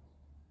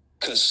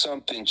because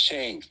something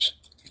changed.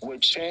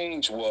 What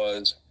changed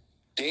was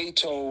they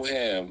told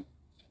him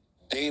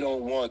they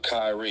don't want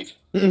Kyrie.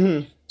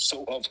 Mm-hmm.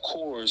 So, of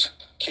course,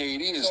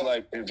 KD is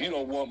like, if you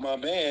don't want my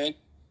man,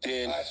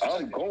 then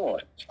I'm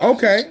going.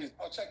 Okay.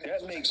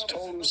 That makes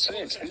total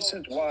sense. This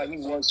is why he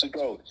wants to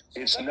go.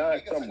 It's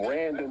not some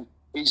random,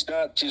 he's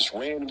not just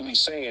randomly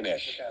saying that.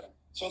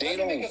 They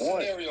don't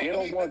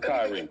want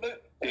Kyrie.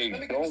 They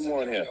don't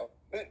want him.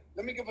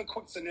 Let me give a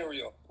quick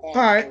scenario. All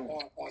right.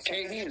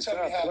 KD is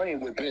not playing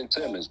with Ben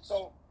Simmons.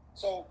 So.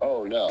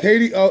 Oh, no.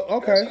 KD,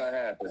 okay. That's not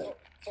happening.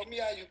 So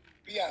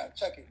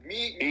check it.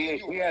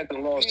 He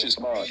hasn't lost his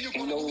mind.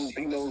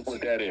 He knows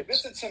what that is.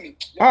 Listen to me.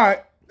 All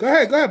right. Go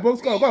ahead,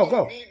 Brooks. Go. Me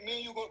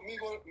and you go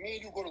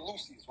to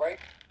Lucy's, right?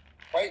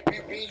 Me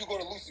and you go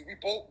to Lucy's. We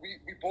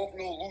both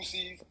know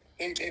Lucy's.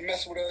 They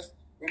mess with us.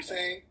 You know what I'm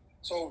saying?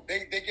 So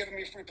they giving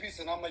me free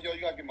pizza, and I'm like, yo,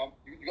 you gotta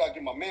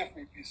give my man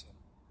free pizza.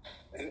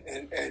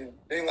 And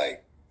they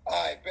like,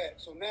 all right, bet.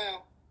 So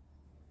now,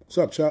 what's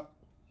up, Chuck?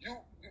 You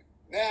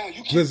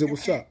keep, Blizzard,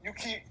 what's up? They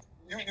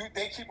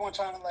keep on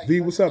trying to like. V,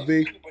 what's up,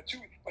 V?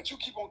 But you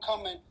keep on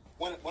coming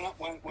when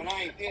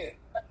I ain't there.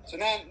 So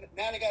now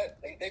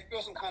they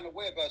feel some kind of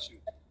way about you.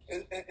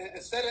 And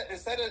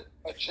instead of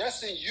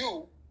addressing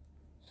you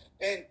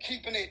and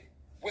keeping it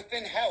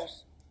within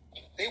house,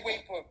 they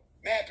wait for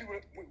mad people.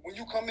 When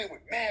you come in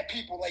with mad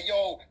people, like,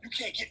 yo, you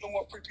can't get no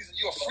more free pizza.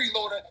 You're a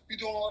freeloader. You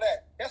doing all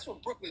that. That's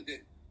what Brooklyn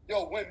did.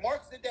 Yo, when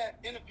Marks did that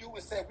interview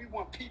and said we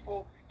want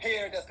people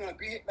here that's gonna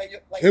be like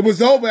it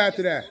was over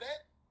after that.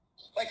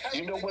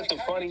 You know what the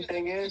funny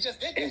thing is?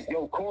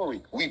 Yo,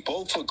 Corey, we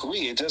both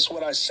agree, and that's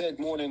what I said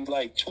more than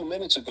like 2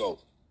 minutes ago.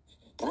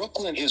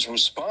 Brooklyn is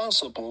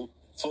responsible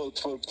for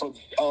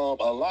a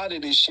lot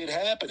of this shit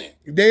happening.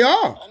 They are.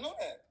 I know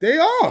that. They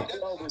are. They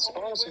are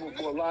responsible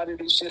for a lot of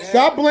this shit Stop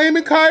happening.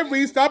 blaming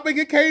Kyrie. Stop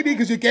making KD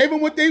because you gave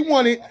them what they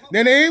wanted.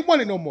 Then they ain't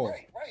want it no more.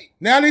 Right.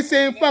 Now they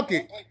saying fuck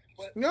it.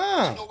 But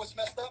Nah. You know what's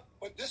messed up?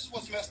 But this is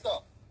what's messed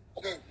up.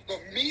 The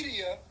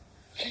media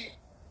keep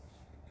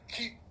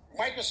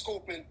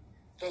microscoping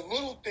the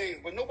little things,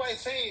 but nobody's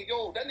saying,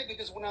 yo, that nigga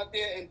just went out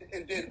there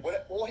and did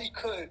all he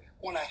could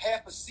on a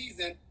half a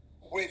season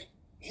with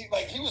he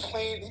was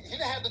playing. He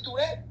didn't have to do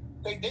that.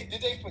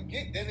 Did they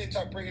forget? Then they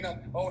start bringing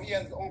up, oh, he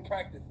has his own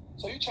practice.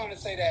 So you trying to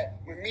say that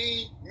when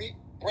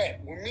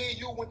Brett, when me and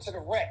you went to the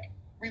rec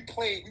we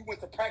played. We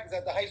went to practice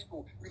at the high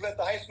school. We left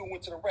the high school and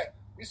went to the rec.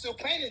 We still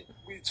playing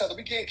with each other.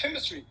 We getting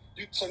chemistry.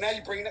 So now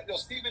you bringing up,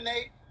 Stephen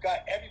A. got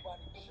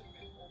everybody.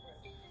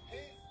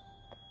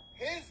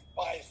 His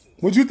biases.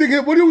 What you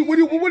think? What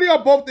do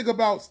y'all both think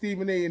about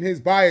Stephen A. and his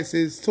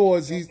biases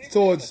towards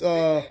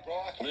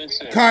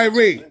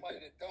Kyrie?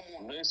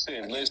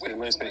 Listen.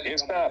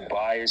 It's not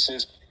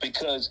biases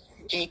because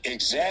he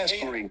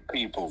exasperates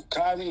people.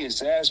 Kyrie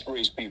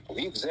exasperates people.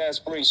 He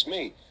exasperates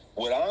me.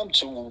 What I'm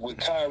doing with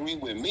Kyrie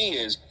with me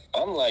is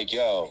I'm like,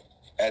 yo,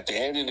 at the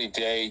end of the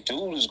day,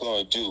 dude is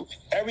going to do.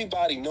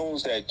 Everybody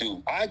knows that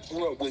dude. I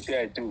grew up with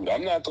that dude.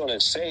 I'm not going to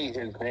say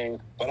his name,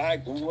 but I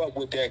grew up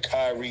with that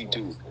Kyrie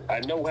dude. I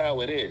know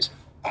how it is.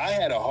 I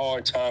had a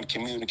hard time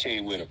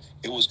communicating with him.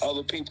 It was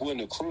other people in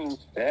the crew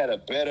that had a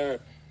better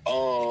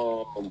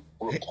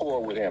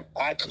rapport with him.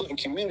 I couldn't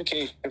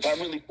communicate if I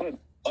really couldn't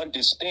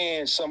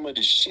understand some of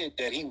the shit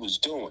that he was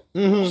doing.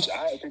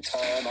 At the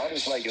time, I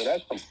was like, yo,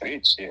 that's some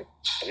bitch shit.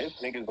 This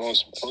nigga's doing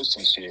some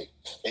pussy shit.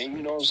 And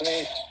you know what I'm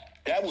saying?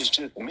 That was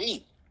just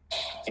me.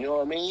 You know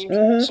what I mean?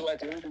 So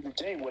at the end of the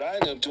day, what I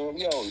end up doing,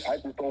 yo, I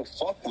just don't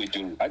fuck with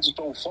dude. I just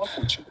don't fuck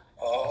with you.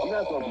 I'm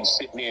not going to be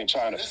sitting there and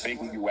trying to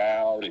figure you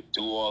out and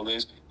do all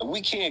this. If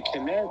we can't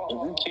connect, if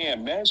we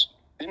can't mesh,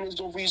 then there's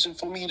no reason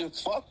for me to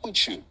fuck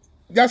with you.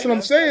 That's what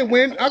I'm saying,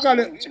 Win. I got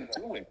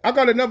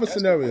another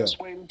scenario. That's the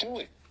best way to do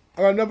it.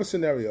 I got another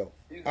scenario.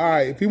 All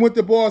right, if he went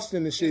to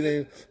Boston and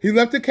shit, he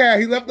left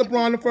he left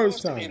LeBron the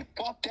first time.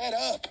 Fuck that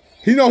up.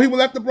 He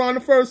left LeBron the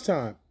first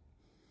time.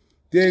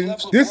 Then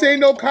this ain't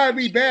no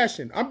Kyrie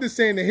bashing. I'm just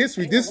saying the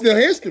history. This is the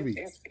history.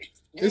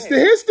 It's the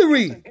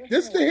history.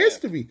 This is the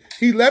history.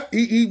 He left.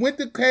 He went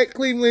to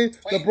Cleveland.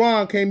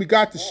 LeBron came. He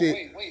got the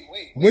shit.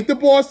 Went to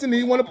Boston.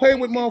 He want to play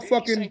with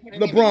motherfucking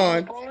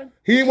LeBron.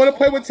 He didn't want to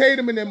play with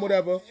Tatum and them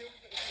whatever.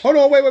 Hold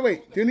on.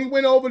 Wait. Then he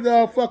went over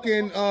to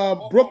fucking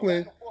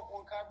Brooklyn.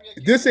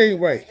 This ain't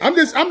right. I'm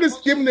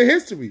just giving the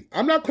history.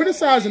 I'm not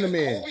criticizing the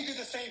man. Kobe did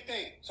the same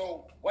thing.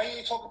 So why you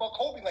ain't talking about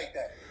Kobe like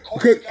that?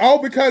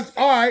 Because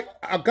all right,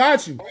 I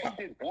got you.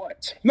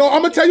 No,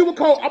 I'm gonna tell you what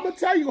Kobe. I'm gonna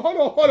tell you.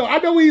 Hold on. I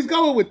know where he's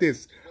going with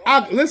this.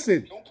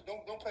 Listen,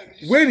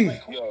 Winnie.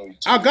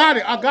 I got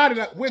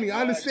it. Winnie,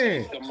 I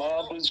understand. The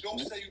Mambas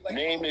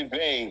name in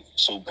vain.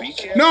 So be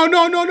careful. No.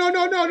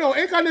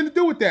 Ain't got nothing to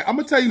do with that. I'm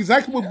gonna tell you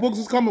exactly what Books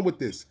is coming with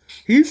this.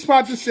 He's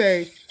about to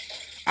say,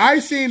 I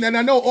seen, and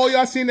I know all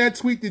y'all seen that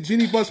tweet that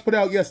Jenny Buss put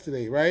out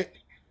yesterday, right?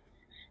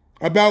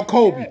 About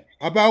Kobe.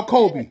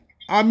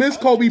 I miss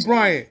Kobe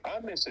Bryant. I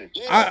miss it.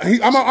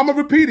 I'm gonna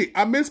repeat it.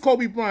 I miss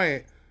Kobe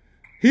Bryant.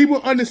 He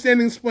will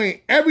understand and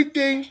explain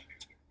everything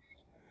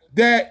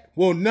that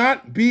will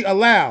not be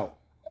allowed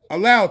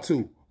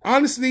to.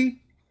 Honestly,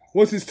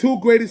 was his two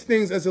greatest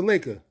things as a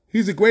Laker.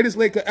 He's the greatest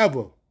Laker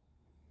ever.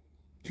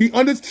 He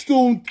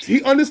understood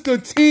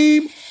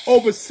team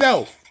over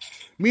self,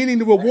 meaning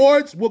the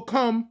rewards will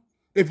come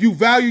if you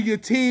value your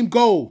team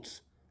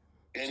goals.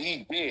 And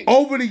he did.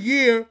 Over the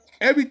year,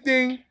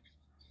 everything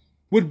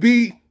would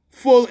be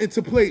full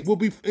into place. Will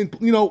be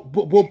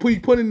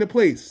put into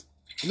place.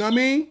 You know what I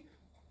mean?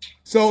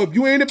 So if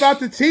you ain't about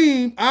the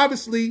team,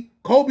 obviously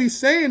Kobe's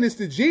saying this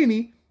to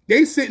Jeannie.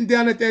 They sitting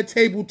down at that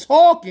table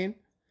talking.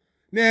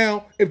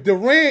 Now, if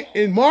Durant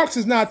and Marks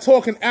is not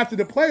talking after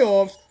the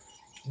playoffs,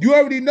 you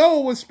already know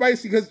it was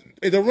spicy because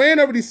Durant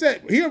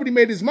already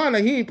made his mind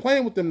like he ain't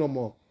playing with them no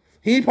more.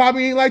 He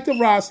probably ain't like the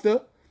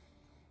roster.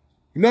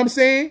 You know what I'm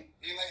saying?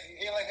 He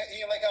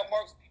ain't like how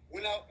Marks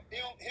went out. He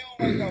don't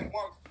like how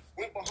Marks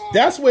went behind.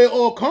 That's where it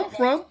all come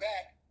from.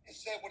 Back and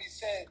said what he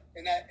said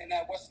in that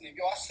what's the name?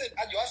 I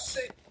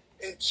sit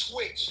in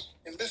Twitch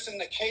and listen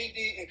to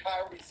KD and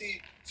Kyrie. See,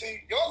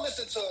 y'all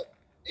listen to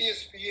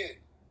ESPN.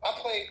 I'm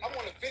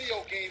on a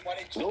video game while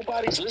they talk.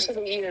 Nobody's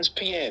listening to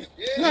ESPN.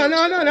 Yeah,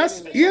 no.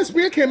 That's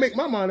ESPN can't make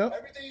my mind up.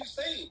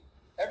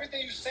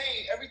 Everything you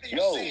saying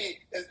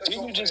is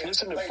didn't you just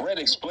listen to Brett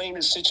explain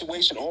the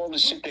situation, all the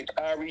shit that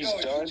Kyrie's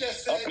done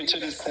up until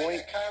this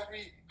point?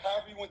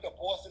 Kyrie went to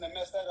Boston and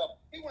messed that up.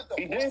 He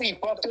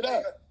fucked it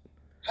up.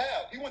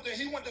 How? He went to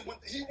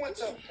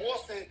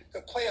Boston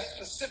to play a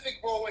specific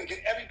role and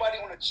get everybody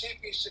on a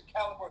championship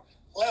caliber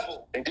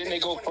level. And didn't they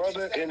go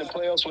further in the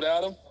playoffs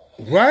without him?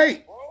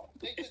 Right.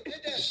 They just did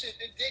that shit.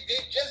 They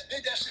just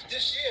did that shit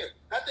this year.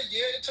 Not the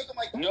year. It took them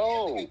like 3 years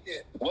to get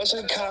there.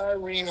 Wasn't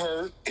Kyrie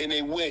hurt and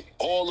they went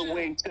all the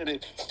way to the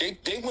they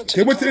went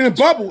in the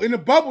bubble. In the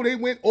bubble, they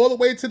went all the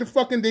way to the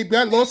fucking they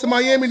got lost to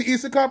Miami in the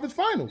Eastern Conference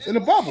Finals. In the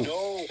bubble.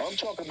 No, I'm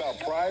talking about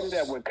prior to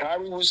that when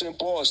Kyrie was in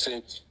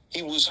Boston,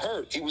 he was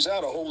hurt. He was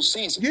out a whole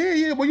season.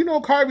 Yeah.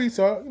 Well, Kyrie,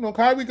 sir.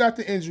 Kyrie got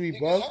the injury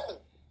bug.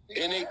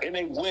 And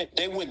they went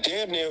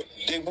damn near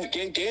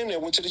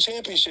went to the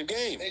championship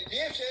game. They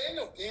damn sure ain't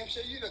no damn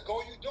sure you either go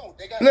or you don't.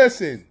 They got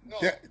listen.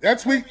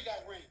 That's weak.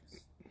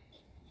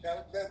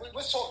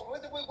 Let's talk.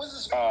 What's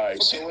this? All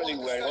right. So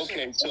anyway,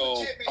 okay.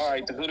 So all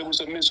right. There was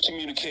a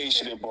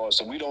miscommunication in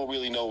Boston. We don't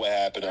really know what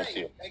happened up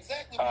there.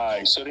 Exactly. All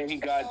right. So then he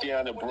got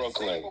down to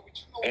Brooklyn,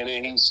 and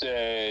then he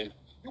said,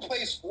 "You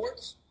play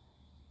sports."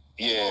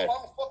 Yeah. If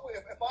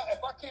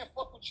I can't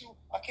fuck with you,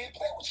 I can't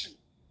play with you.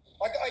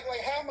 Like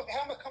how am I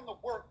come to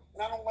work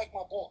and I don't like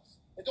my boss?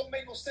 It don't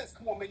make no sense.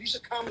 Come on, man. You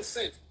should common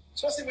sense.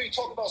 Especially when you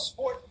talk about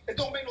sports, it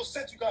don't make no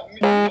sense. You got me.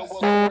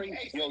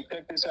 Yo,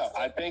 check this out.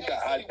 I think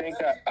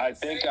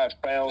I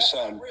found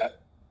something.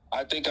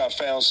 I think I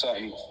found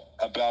something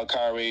about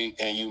Kyrie,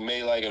 and you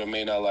may like it or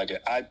may not like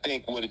it. I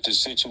think what the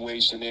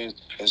situation is,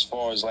 as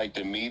far as like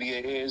the media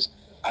is,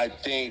 I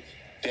think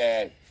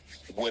that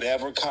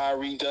whatever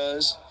Kyrie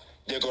does,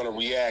 they're gonna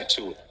react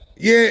to it.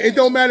 Yeah, it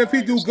don't matter if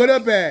he do good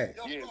or bad.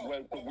 Yeah,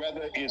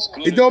 whether it's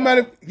good. It don't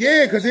matter.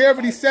 Yeah, because they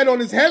already set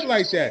on his head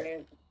like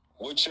that.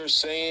 What you're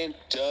saying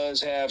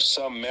does have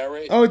some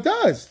merit. Oh, it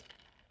does.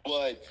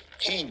 But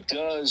he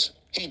does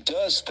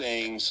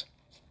things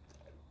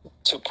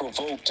to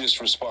provoke this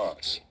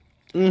response.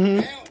 Mm-hmm.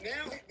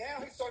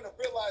 Now he's starting to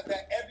realize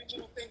that every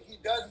little thing he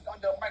does is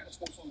under a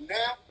microscope. So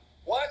now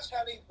watch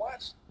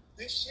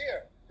this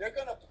year. They're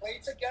gonna play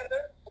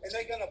together and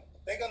they're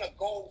gonna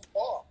go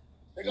far.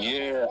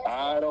 Yeah,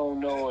 I don't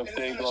know if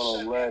they're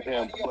gonna let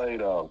him play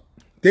though.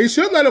 They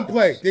should let him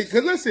play.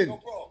 Because listen,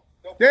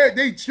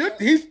 they should.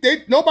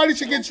 Nobody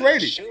should get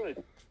traded.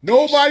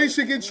 Nobody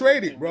should get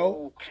traded,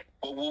 bro.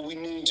 But what we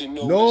need to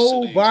know.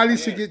 Nobody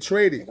should get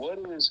traded.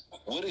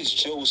 What is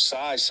Joe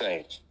Tsai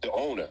saying? The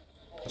owner.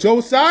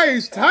 Joe Tsai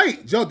is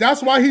tight. Joe,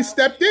 that's why he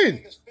stepped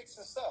in.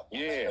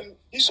 Yeah.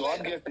 So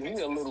I'm guessing he's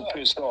a little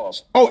pissed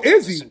off. Oh,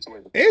 is he?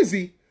 Is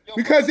he?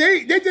 Because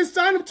they just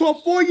signed him to a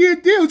 4-year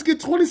deal. He's get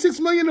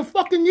 $26 million a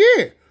fucking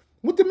year.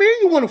 What do you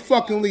mean you want to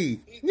fucking leave?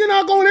 You're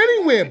not going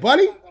anywhere,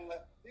 buddy.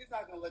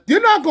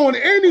 You're not going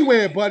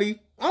anywhere, buddy.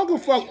 I don't give a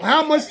fuck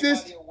how much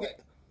this.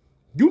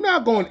 You're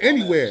not going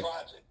anywhere.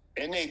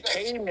 And they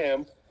paid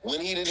him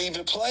when he didn't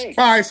even play.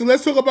 All right, so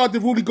let's talk about the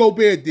Rudy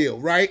Gobert deal,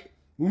 right?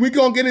 We're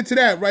going to get into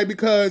that, right?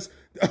 Because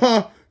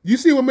you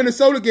see what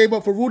Minnesota gave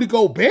up for Rudy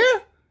Gobert?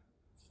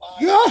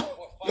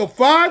 Yo,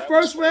 5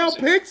 first-round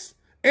picks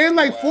and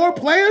like 4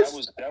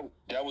 players? That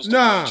was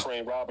the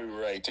train robbery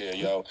right there,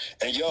 yo.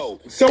 And yo.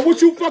 So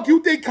what you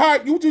think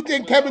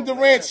Kevin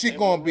Durant shit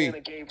gonna be?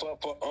 Gave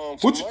up for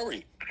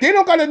Murray. They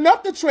don't got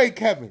enough to trade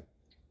Kevin.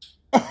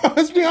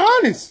 Let's be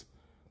honest.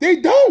 They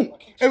don't.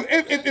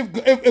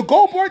 If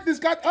Goldberg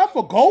just got up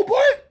for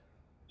Goldberg,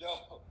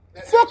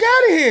 fuck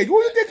out of here.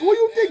 What do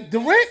you think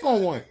Durant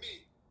gonna want?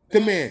 The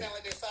man.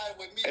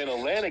 And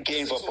Atlanta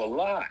gave up a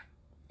lot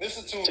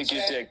to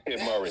get that kid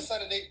Murray.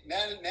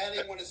 Now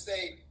they want to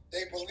say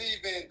they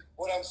believe in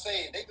what I'm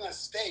saying. They're gonna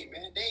stay,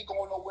 man. They ain't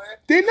going nowhere.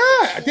 They're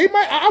not. They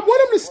might. I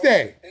want them to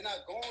stay. They're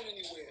not going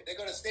anywhere. They're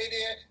gonna stay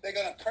there. They're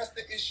gonna press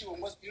the issue,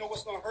 and what's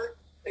gonna hurt?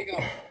 They're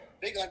gonna.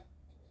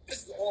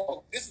 This is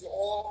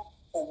all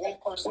for one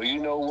person. Well, you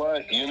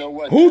know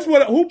what?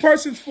 Who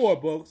person's for,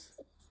 Bugs?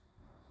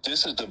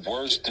 This is the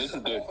worst. This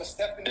is the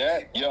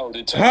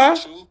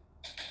truth.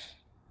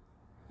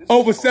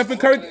 Over Stephen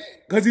Curry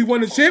because he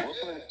won the chip.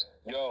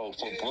 Yo,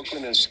 for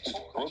Brooklyn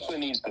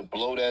needs to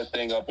blow that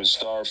thing up and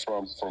start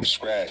from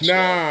scratch.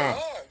 Nah.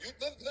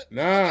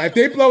 If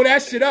they blow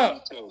that shit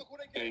up.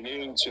 They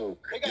need to.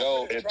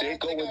 Yo, if they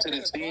go into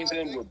the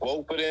season with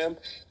both of them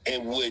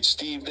and with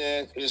Steve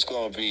Nash, it's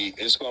gonna be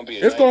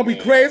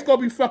crazy. It's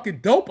gonna be fucking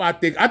dope. I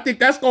think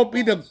that's gonna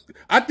be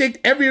I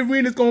think every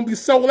arena's gonna be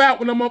sold out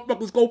when the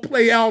motherfuckers go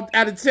play out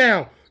of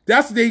town.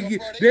 That's this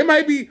shit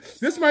might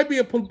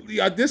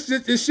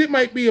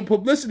be a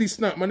publicity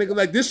stunt, my nigga.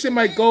 Like this shit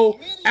might go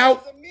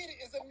out.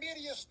 It's a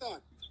media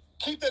stunt.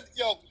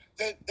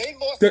 They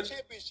lost the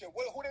championship.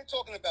 Who they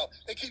talking about?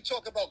 They keep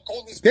talking about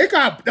Golden State. They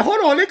got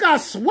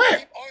swept.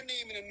 Keep our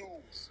name in the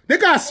news. They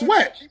got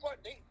swept.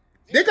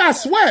 They got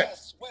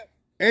swept.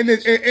 And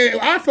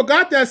I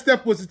forgot that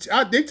Steph was.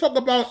 They talk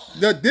about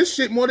this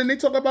shit more than they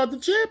talk about the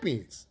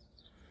champions.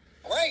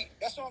 Right.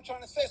 That's what I'm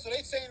trying to say. So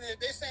they saying to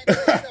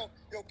themselves,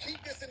 yo,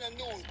 keep this in the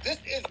news. This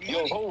is money.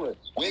 Yo, hold it.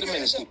 Wait a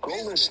minute. So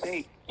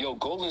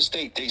Golden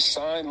State, they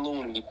signed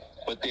Looney,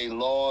 but they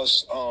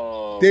lost.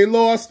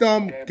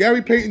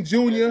 Gary Payton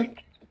Jr.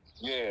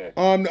 Yeah.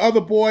 The other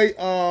boy.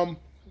 Did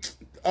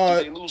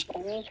they lose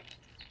Poole?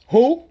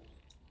 Who?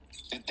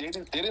 They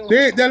didn't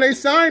lose Then they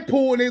signed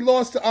Poole and they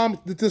lost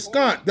to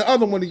Scott, the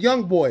other one, the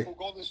young boy.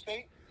 Golden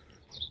State.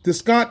 The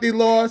Scott they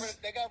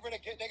lost. They got rid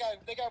of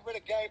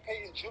Gary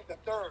Payton Jr. the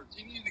third.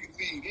 He needed to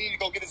leave. He needed to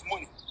go get his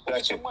money. Go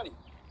get your money.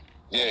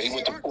 Yeah, he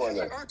went to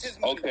Portland.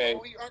 Okay,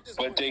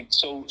 but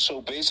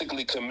so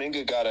basically,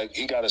 Kuminga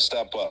gotta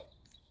step up.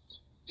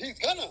 He's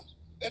gonna.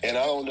 And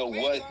I don't know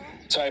what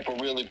type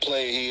of really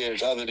player he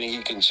is, other than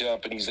he can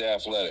jump and he's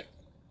athletic.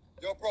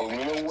 Yo, bro, but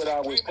remember what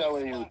I was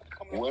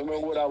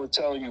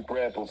telling you,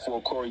 Brad, before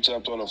Corey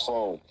jumped on the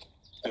phone.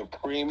 The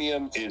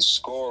premium is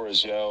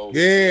scorers, yo.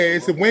 Yeah,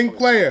 it's a wing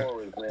player.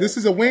 This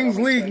is a wings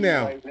league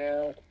now. Right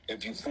now,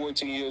 if you're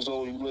 14 years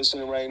old, you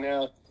listening right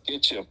now,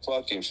 get your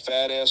fucking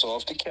fat ass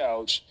off the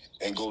couch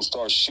and go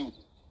start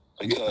shooting.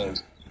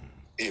 Because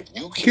if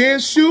you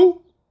can't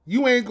shoot,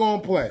 you ain't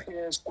gonna play.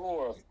 Can't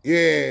score.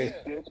 Yeah,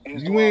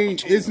 you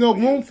ain't. There's no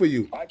room for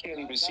you. I can't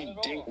even see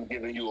Dayton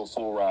giving you a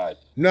full ride.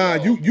 Nah,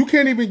 you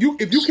can't even.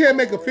 If you can't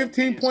make a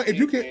 15 point, if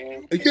you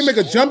can't make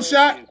a jump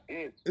shot,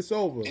 it's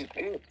over.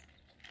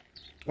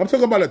 I'm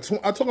talking about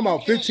I'm talking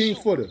about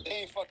 15-footer. They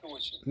ain't fucking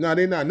with you. Nah,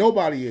 they not.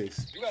 Nobody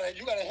is. You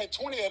gotta hit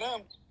 20 of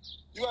them.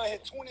 You gotta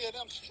hit 20 of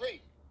them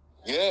straight.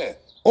 Yeah.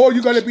 Or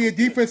you gotta be a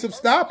defensive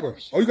stopper.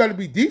 Or you gotta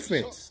be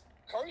defense.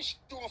 Curry's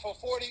shooting for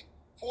 40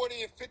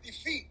 and 50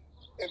 feet.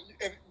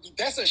 If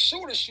that's a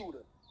shooter.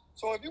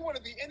 So if you want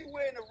to be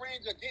anywhere in the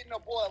range of getting the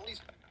ball at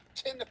least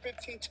 10 to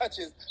 15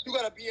 touches, you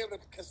got to be able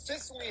to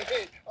consistently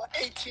hit an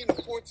 18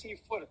 to 14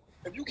 footer.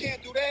 If you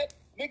can't do that,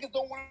 niggas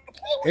don't want to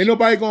play. Ain't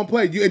nobody gonna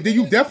play. Then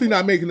you definitely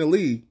not making the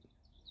league.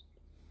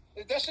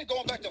 That shit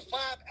going back to 5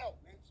 out,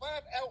 man.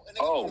 5 out. And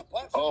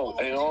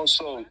And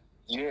also,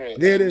 yeah.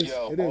 Yeah, it is.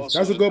 Yo, It is. also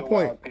That's a to good throw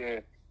point. out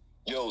there,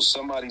 yo,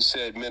 somebody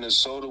said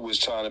Minnesota was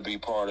trying to be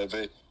part of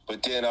it,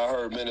 but then I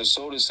heard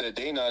Minnesota said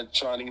they not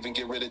trying to even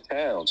get rid of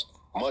Towns,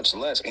 much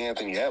less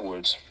Anthony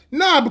Edwards.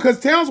 Nah, because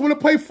Towns want to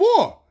play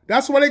 4.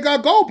 That's why they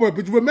got Goldberg.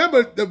 But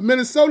remember, the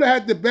Minnesota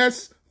had the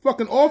best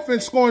fucking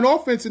scoring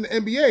offense in the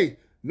NBA.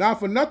 Not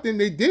for nothing,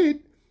 they did.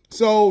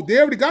 So they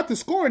already got the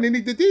scoring. They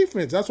need the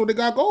defense. That's why they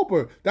got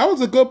Goldberg. That was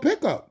a good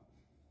pickup.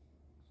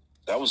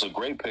 That was a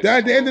great pick.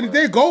 At the end of the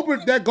day,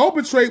 that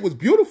Goldberg trade was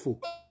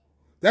beautiful.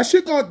 That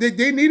shit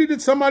they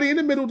needed somebody in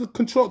the middle to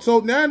control. So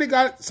now they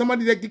got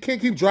somebody that can't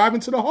keep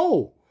driving to the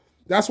hole.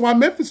 That's why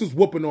Memphis was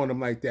whooping on them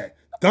like that.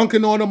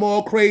 Dunking on them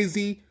all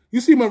crazy. You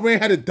see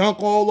Morant had a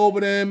dunk all over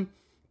them.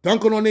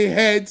 Dunking on their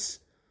heads.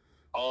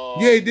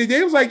 Yeah,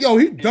 they was like, yo,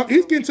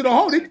 he's getting to the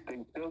hole.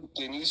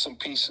 They need some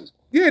pieces.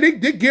 Yeah, they're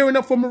gearing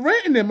up for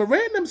Morant and them.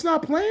 Morant and them's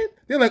not playing.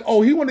 They're like,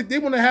 oh, they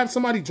want to have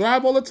somebody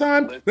drive all the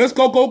time. Let's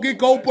go get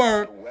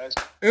Goldberg.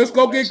 Let's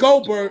go get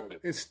Goldberg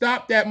and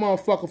stop that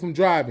motherfucker from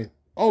driving.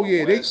 Oh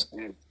yeah,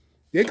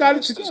 they got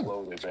it together.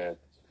 Loaded, man.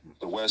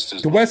 The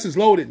West is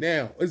loaded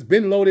now. It's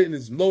been loaded and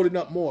it's loading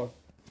up more.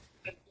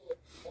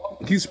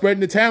 Keep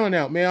spreading the talent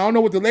out, man. I don't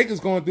know what the Lakers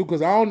going to do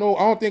because I don't know.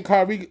 I don't think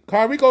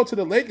Kyrie go to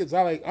the Lakers.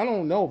 I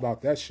don't know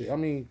about that shit. I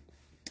mean,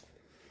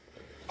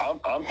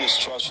 I'm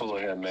distrustful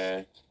of him,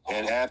 man.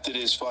 And after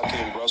this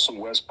fucking Russell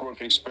Westbrook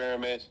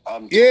experiment,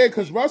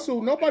 because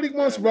nobody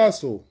wants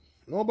Russell.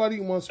 Nobody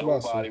wants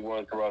Russell. Nobody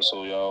wants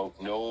Russell, yo.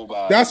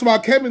 Nobody. That's why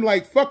Kevin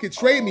fuck it,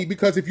 trade me.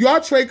 Because if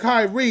y'all trade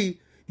Kyrie,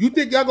 you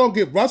think y'all going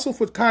to get Russell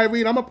for Kyrie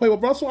and I'm going to play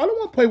with Russell? I don't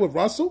want to play with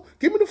Russell.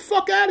 Get me the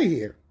fuck out of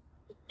here.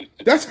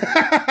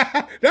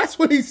 That's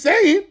what he's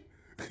saying.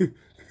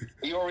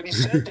 He already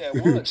said that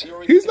once.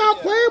 He's not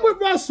playing with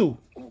Russell.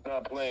 He's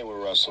not playing with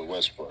Russell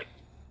Westbrook.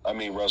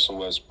 Russell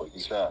Westbrook.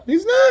 He's not.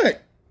 He's not.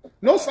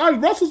 No, sorry,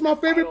 Russell's my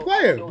favorite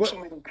player. I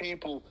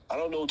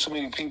don't know too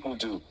many people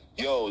do.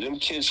 Yo, them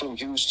kids from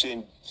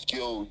Houston,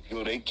 yo,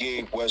 they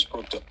gave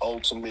Westbrook the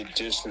ultimate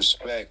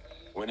disrespect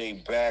when they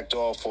backed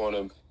off on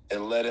him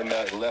and left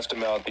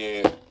him out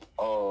there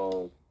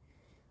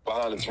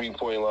behind the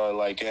 3-point line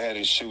like they had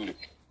his shooter.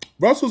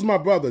 Russell's my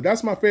brother.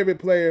 That's my favorite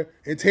player.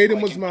 And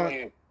Tatum was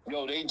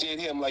Yo, they did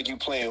him like you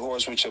playing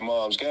horse with your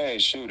mom's. Go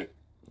ahead, shoot it.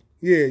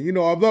 Yeah,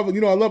 I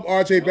love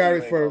R.J.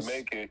 Barrett first.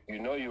 You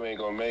know you ain't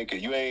gonna make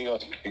it. You're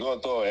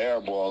gonna throw an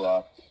air ball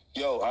out.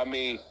 Yo,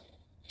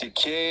 the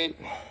kid.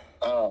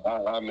 I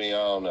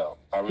don't know.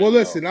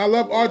 Listen, I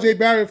love R.J.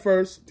 Barrett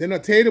first. Then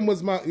Tatum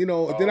was my,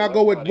 then I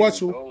go with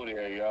Russell.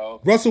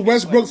 Russell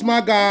Westbrook's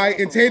my guy,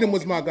 and Tatum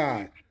was my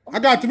guy. I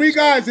got 3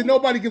 guys that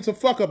nobody gives a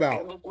fuck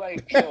about. It looked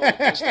like,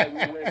 just like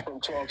we went from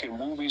talking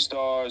movie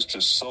stars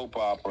to soap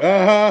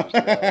opera.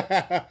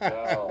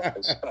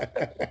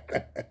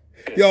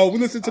 Yo, we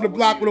listen to the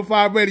Block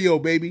 105 radio,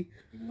 baby.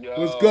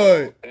 What's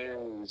good?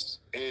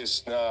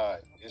 It's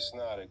not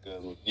a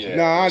good look. Yeah,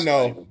 nah, I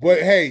know. But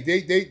hey,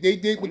 they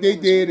did what they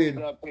did,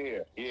 and up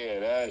here. Yeah,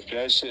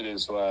 that shit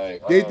is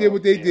like they did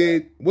what they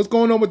did. What's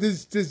going on with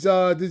this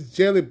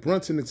Jalen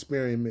Brunson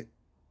experiment?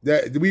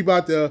 That we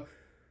about to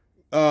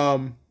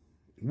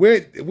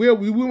we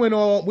went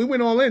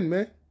all in,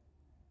 man.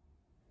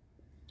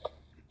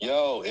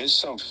 Yo, it's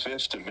some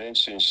fifth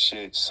dimension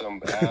shit,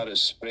 some outer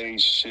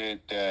space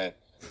shit that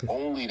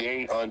only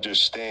they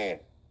understand.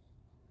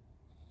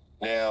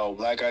 Now,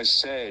 like I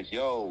said,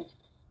 yo,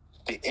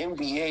 the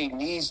NBA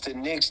needs the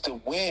Knicks to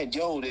win.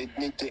 Yo, the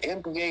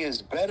NBA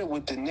is better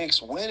with the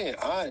Knicks winning.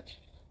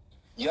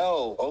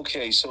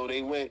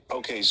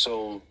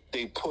 So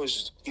they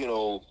pushed,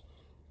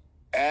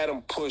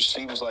 Adam pushed,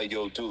 he was like,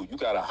 yo, dude, you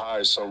got to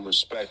hire some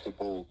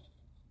respectable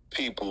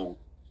people,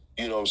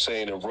 you know what I'm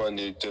saying,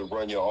 to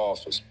run your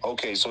office.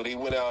 Okay, so they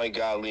went out and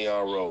got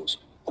Leon Rose,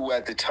 who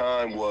at the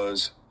time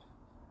was,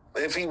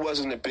 if he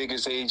wasn't the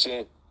biggest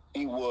agent,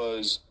 he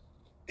was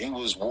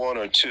 1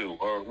 or 2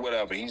 or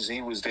whatever.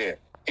 He was there.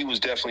 He was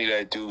definitely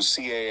that dude.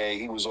 CAA,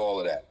 he was all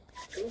of that.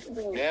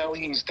 Now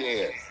he's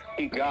there.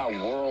 He got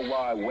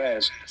Worldwide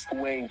West,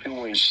 who ain't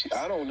doing shit.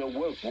 I don't know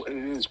what it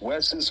is. What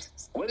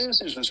is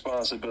his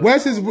responsibility?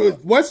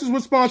 Wes's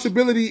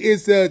responsibility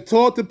is to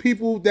talk to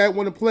people that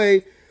want to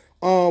play.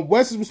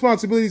 Wes's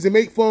responsibility is to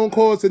make phone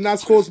calls that are not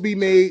supposed to be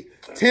made.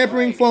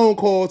 Tampering phone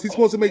calls. He's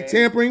supposed to make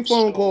tampering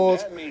phone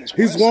calls.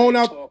 He's blown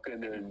out.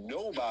 Talking to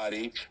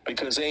nobody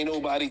because ain't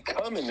nobody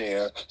coming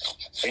there,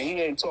 and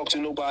he ain't talked to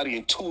nobody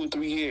in 2 or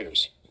 3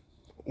 years.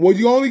 Well,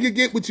 you only can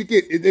get what you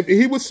get. If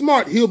he was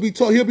smart, he'll be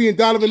in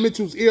Donovan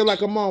Mitchell's ear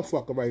like a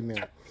motherfucker right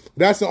now.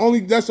 That's the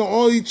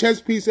only chess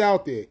piece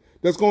out there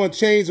that's going to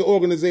change the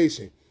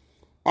organization.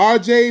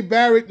 RJ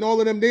Barrett and all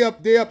of them, they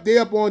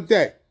up on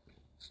deck.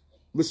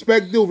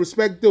 Respect due.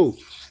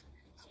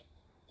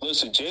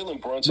 Listen,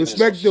 Jalen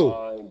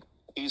Brunson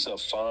he's a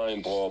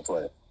fine ball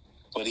player.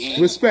 But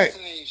respect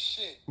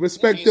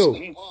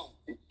due.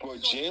 For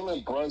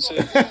Jalen Brunson,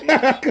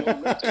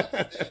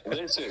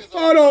 listen.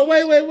 Hold on,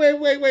 wait.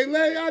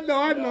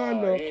 I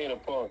know. He ain't a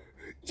punk.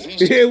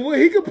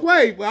 He could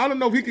play, but I don't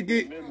know if he could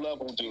get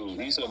mid-level dude.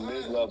 He's a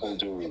mid-level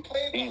dude.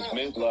 He's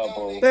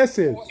mid-level.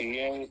 Listen, he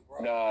ain't.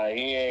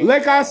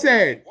 Like I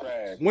said,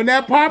 when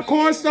that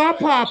popcorn start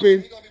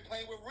popping,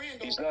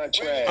 he's not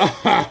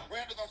trash.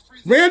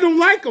 Rand don't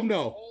like him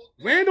though.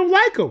 Rand don't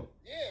like him.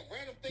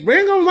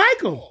 Rand don't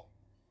like him.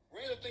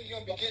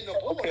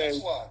 Okay.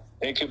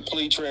 In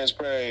complete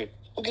transparent,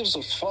 who gives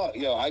a fuck?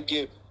 Yo, I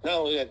give not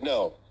only that,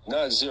 no,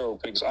 not 0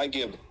 picks. I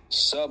give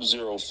sub-0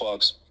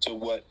 fucks to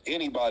what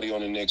anybody on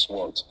the Knicks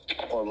wants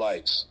or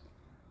likes.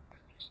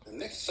 The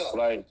Knicks suck.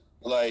 Like,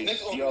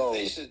 yo.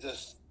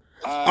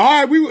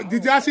 All right,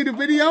 did y'all see the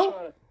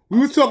video? We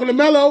was talking to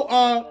Melo.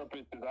 I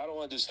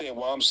don't understand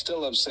why I'm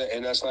still upset,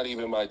 and that's not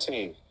even my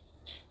team.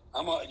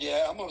 I'm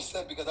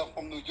upset because I'm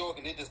from New York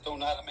and they just don't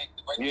know how to make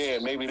the right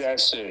decision. Maybe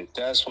that's it.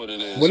 That's what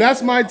it is. Well,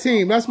 that's my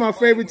team. That's my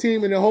favorite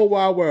team in the whole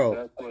wide world.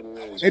 That's what it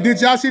is. And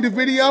did y'all see the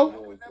video? I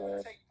would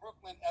never take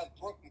Brooklyn as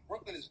Brooklyn.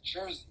 Brooklyn is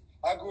Jersey.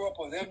 I grew up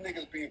on them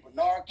niggas being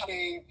Bernard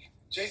King,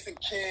 Jason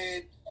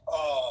Kidd, who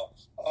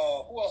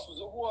else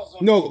was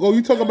No,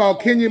 you talk about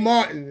Kenyon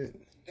Martin.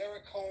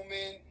 Derek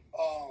Coleman,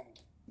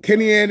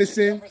 Kenny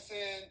Anderson. Jefferson,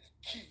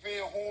 Keith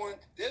Van Horn.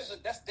 They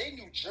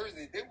New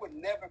Jersey. They would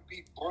never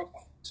be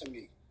Brooklyn to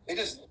me. They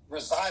just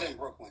reside in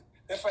Brooklyn.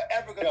 They're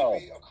forever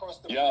going to be across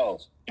the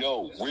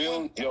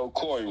bridge.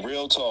 Corey,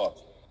 real talk.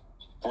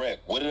 Brett,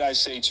 what did I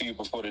say to you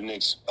before the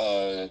Knicks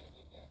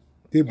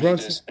did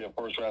Brunson their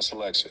first round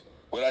selection?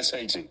 What did I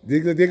say to you?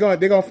 They're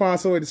gonna find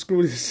some way to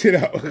screw this shit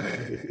up.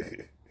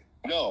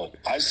 No,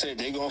 I said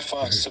they're gonna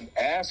find some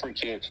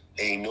African.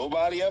 Ain't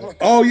nobody ever.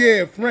 Oh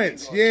yeah,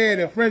 French. Yeah,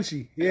 the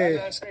Frenchie. Yeah. Did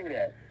I not say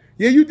that?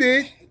 Yeah, you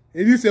did.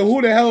 And you said,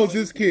 "Who the hell is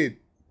this kid?"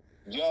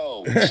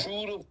 Yo,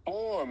 true to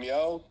form,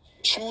 yo.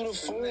 True to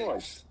form.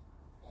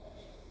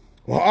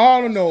 Well, I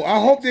don't know.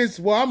 I hope this.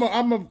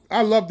 Well,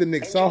 I love the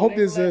Knicks, so I hope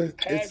there's a.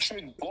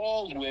 Patrick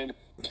Baldwin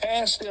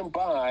passed them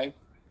by,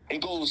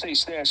 and Golden State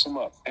snatched him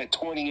up at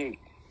 28.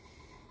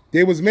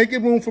 They was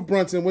making room for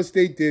Brunson, which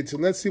they did. So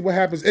let's see what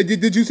happens.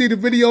 Did you see the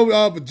video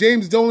of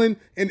James Dolan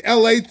in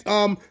L.A.?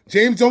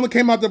 James Dolan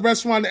came out the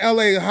restaurant in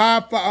L.A.,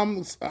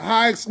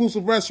 high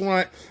exclusive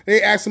restaurant.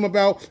 They asked him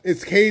about,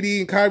 is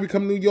KD and Kyrie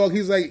coming to New York?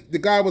 He's like, the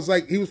guy was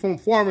like, he was from a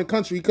foreign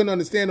country. He couldn't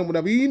understand him,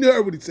 whatever. He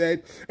heard what he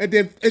said. And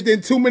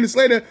then 2 minutes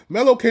later,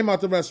 Melo came out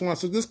the restaurant.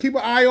 So just keep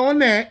an eye on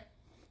that.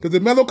 Because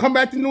if Melo come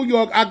back to New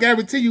York, I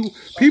guarantee you,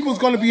 people's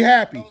going to be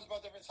happy.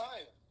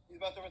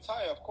 About to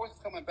retire. Of course,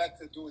 he's coming back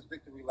to do his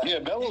victory lap. Yeah,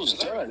 Melo's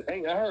done.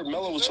 Hey, I heard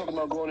Melo was talking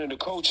about going into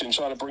coaching and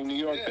trying to bring New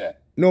York back.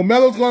 No,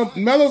 Melo's gonna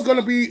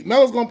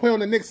play on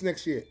the Knicks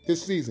next year,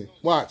 this season.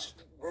 Watch.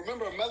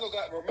 Remember,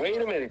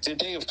 Wait a minute. Did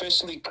they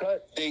officially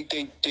cut? They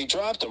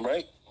dropped him,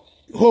 right?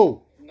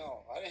 Who?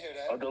 No, I didn't hear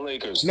that. The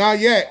Lakers. Not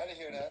yet. I didn't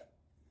hear that.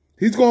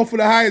 He's going for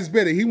the highest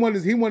bidder. He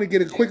wanted to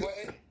get a quick.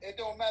 It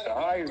don't matter. The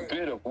highest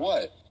bid of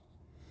what?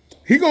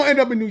 He gonna end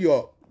up in New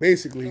York,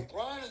 basically.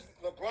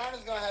 LeBron is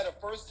going to have the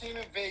first team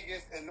in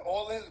Vegas, and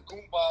all his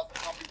Goombas are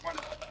going to be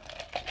running.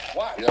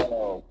 Watch.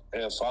 Yo,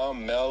 if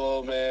I'm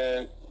Melo,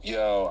 man,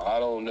 I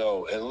don't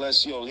know.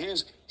 Unless,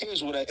 here's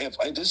what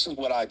this is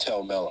what I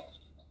tell Melo.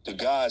 The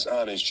God's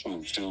honest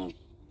truth, dude.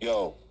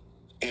 Yo,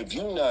 if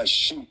you're not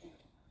shooting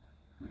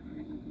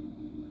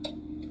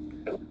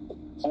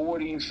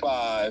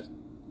 45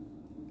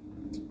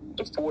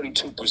 to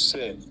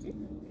 42%.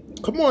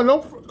 Come on,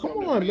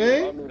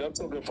 man. I mean, I'm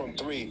talking from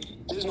 3.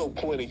 There's no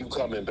point in you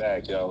coming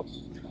back, yo.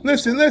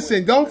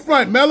 Listen. Don't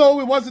front. Melo,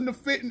 it wasn't a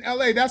fit in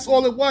L.A. That's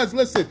all it was.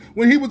 Listen,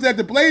 when he was at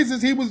the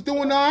Blazers, he was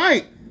doing all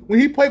right. When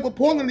he played with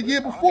Portland the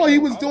year before, he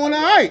was doing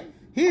all right.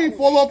 He didn't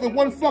fall off in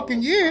one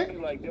fucking year.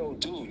 Like, yo,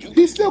 dude,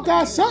 he still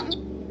got something.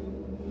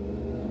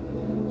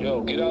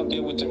 Yo, get out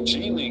there with them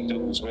G League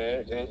dudes,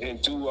 man,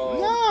 and do.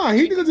 Nah,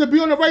 he needs to be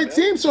on the right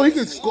team so he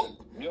could score.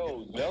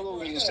 Yo,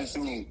 Melo needs to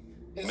do.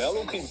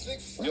 Melo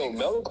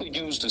could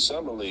use the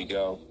summer league,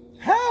 yo.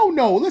 Hell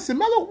no. Listen,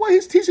 Melo,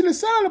 he's teaching his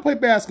son to play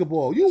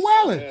basketball. You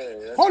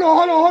wildin'. Hold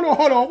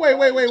on. Wait.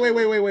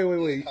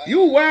 You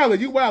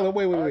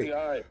wildin'.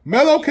 Wait.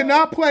 Melo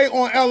cannot play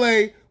on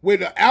LA with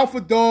the alpha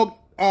dog,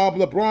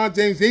 LeBron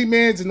James,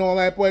 D-Mans and all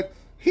that, but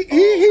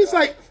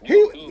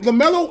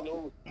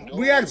Melo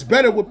reacts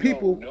better with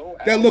people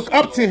that look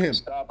up to him.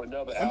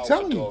 I'm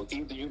telling you.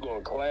 Either you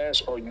gonna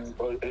clash or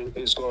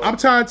it's going. I'm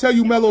trying to tell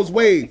you Melo's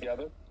wave.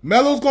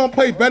 Melo's gonna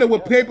play better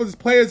with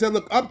players that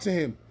look up to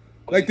him.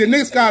 Like the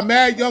Knicks got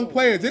mad young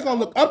players. They're gonna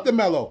look up to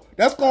Melo.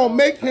 That's gonna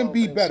make him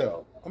be better.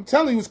 I'm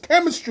telling you, it's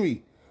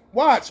chemistry.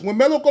 Watch. When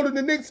Melo go to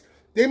the Knicks,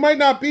 They might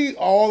not be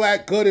all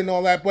that good and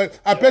all that, but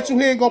I bet you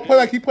he ain't gonna play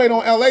like he played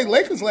on LA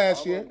Lakers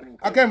last year.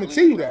 I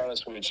guarantee you that.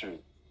 Honest with you.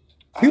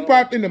 He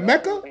probably in the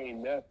Mecca. Ain't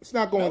never- It's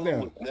not going Melo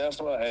down. was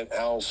never an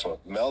alpha.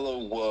 Melo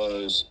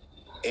was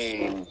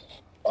a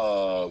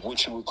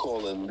what you would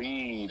call a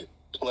lead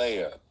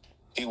player.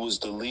 He was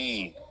the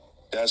lead.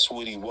 That's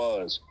what he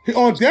was.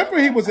 On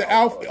Denver, he was an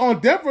alpha. On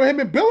Denver, him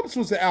and Billups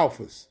was the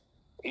alphas.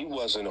 He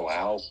wasn't no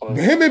alpha.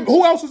 Him and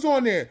who else was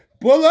on there?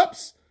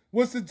 Billups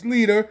was the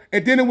leader,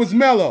 and then it was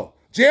Melo.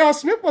 J.R.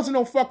 Smith wasn't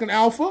no fucking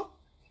alpha.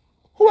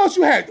 Who else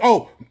you had?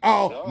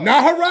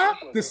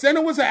 Nahara, the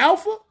center was an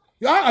alpha.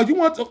 You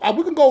want to,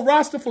 we can go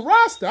roster for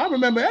roster. I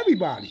remember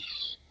everybody.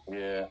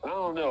 Yeah, I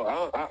don't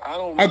know. I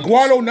don't.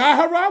 Eduardo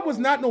Nahara was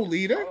not no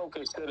leader. I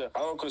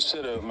don't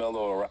consider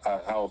Melo an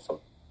alpha.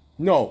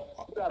 No,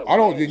 I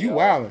don't. You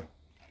wildin'.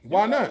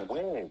 Why not?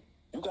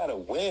 You gotta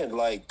win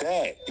like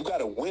that. You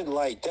gotta win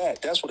like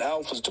that. That's what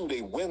alphas do.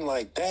 They win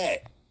like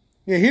that.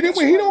 Yeah, he didn't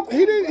win.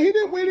 He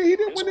didn't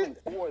win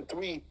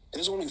it.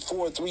 There's only 4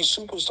 or 3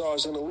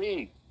 superstars in the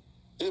league.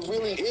 It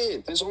really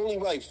is. There's only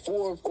like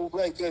 4,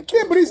 yeah,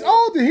 but he's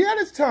older. He had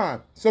his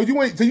time. So you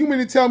mean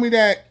to tell me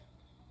that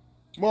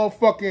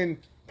motherfucking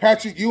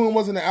Patrick Ewing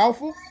wasn't an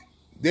alpha?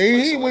 He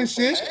didn't win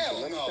shit.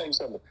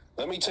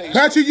 Let me tell you.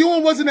 Patrick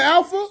Ewing wasn't an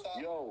alpha?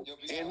 Yo,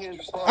 in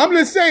his prime, I'm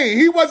just saying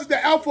he wasn't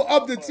the alpha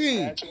of the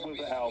team. Patrick was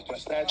an alpha.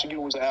 Patrick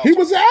Ewing was an alpha. He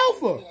was an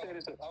alpha.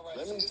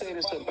 Let me say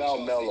this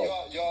about Melo.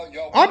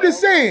 I'm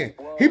just saying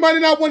he might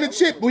have not won the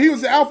chip, but he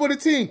was the alpha of the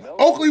team.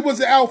 Oakley was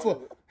the alpha.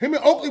 Him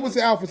and Oakley was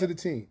the alphas of the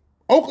team.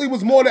 Oakley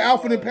was more the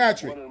alpha than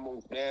Patrick. One of the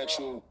most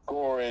natural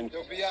scoring.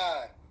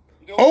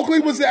 Oakley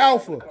was the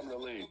alpha.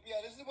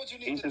 This is what you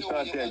need He's to just do.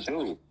 not that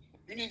dude.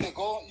 You need to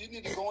go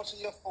into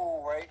your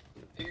phone, right?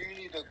 And you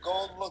need to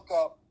go look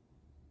up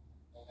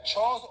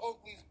Charles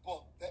Oakley's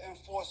book, The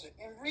Enforcer,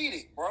 and read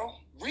it, bro.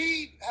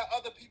 Read how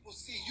other people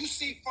see. You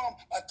see from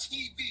a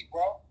TV,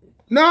 bro.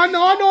 No, I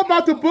know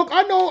about the book.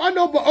 I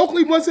know, but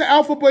Oakley wasn't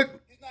alpha, but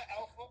He's not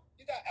alpha.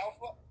 He's not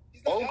alpha.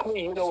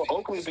 Oakley, you know what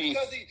Oakley be?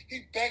 Because he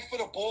begged for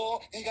the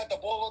ball, and he got the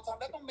ball all the time.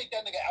 That don't make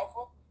that nigga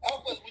alpha.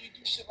 Alpha is when you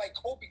do shit like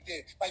Kobe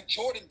did, like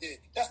Jordan did.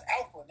 That's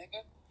alpha,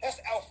 nigga. That's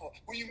alpha.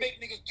 When you make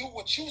niggas do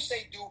what you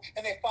say do,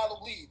 and they follow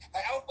lead.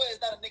 An alpha is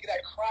not a nigga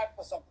that cried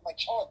for something, like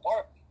Charles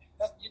Barkley.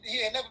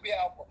 He'll never be an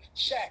alpha.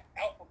 Shaq,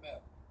 alpha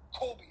male.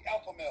 Kobe,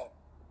 alpha male.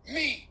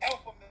 Me,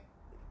 alpha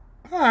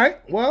male. all right.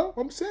 Well,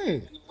 I'm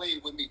saying.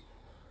 Read with me.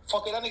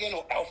 Fuck it, that nigga ain't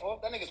no alpha.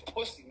 That nigga's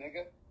pussy,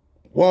 nigga.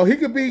 Well, he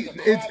could be.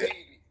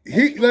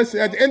 He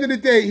listen. At the end of the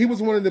day, he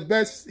was one of the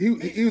best. He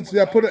was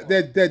that put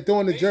that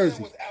doing the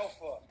jersey.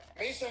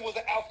 Mason was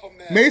an alpha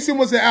male. Mason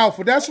was an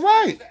alpha. That's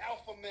right. He was an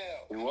alpha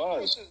male. He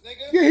was.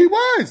 Yeah, he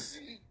was.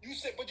 You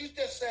said, but you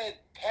just said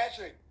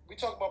Patrick. We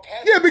talk about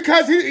Patrick. Yeah,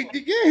 because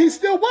he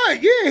still was.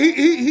 Yeah,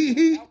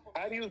 he.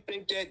 How do you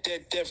think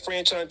that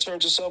franchise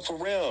turned itself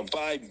around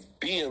by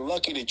being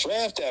lucky to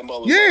draft that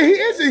motherfucker? Yeah, he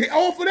is.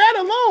 All for that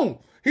alone.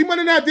 He might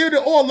have not did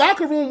it all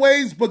locker room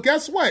ways, but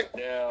guess what?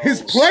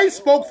 His play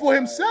spoke for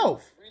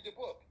himself. Read the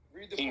book.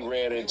 He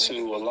ran into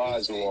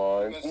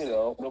Olajuwon. You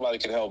know, nobody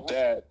could help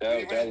that. He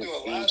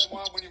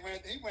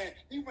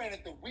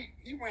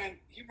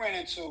ran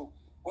into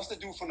what's the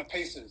dude from the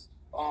Pacers?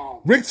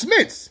 Rick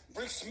Smits.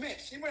 Rick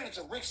Smits. He ran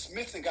into Rick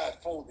Smits and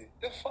got folded.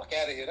 Get the fuck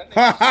out of here. That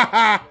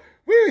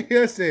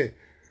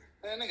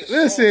nigga.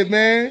 Listen,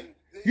 man.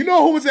 You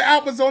know who was the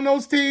alphas on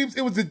those teams?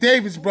 It was the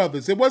Davis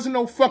brothers. It wasn't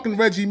no fucking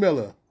Reggie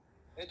Miller.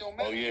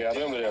 Oh yeah, I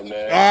remember them,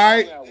 man. All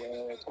right.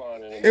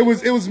 It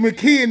was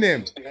McKee and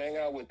them. Hang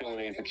out with them when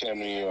they used to come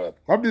to New York.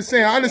 I'm just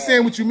saying, I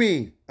understand what you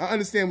mean.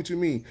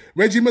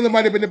 Reggie Miller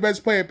might have been the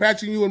best player.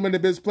 Patrick Ewing been the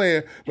best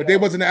player, but they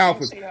wasn't the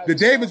alphas. The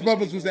Davis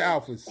brothers was the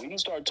alphas. When you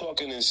start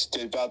talking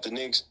about the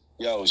Knicks,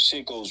 yo,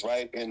 shit goes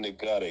right in the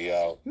gutter,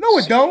 yo. No,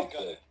 it don't.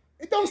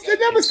 It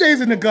never stays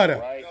in the gutter.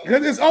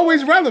 Because it's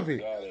always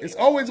relevant. It's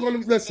always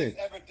going to, listen.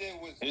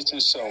 This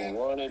is some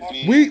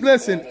wannabe.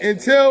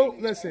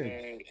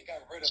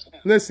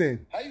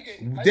 Listen.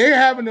 They're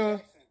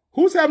having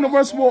who's having the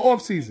worst war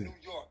off season? New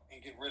York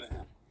and get rid of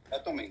him.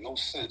 That don't make no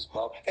sense,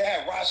 bro. They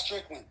had Rod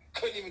Strickland.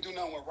 Couldn't even do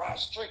nothing with Rod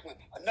Strickland.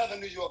 Another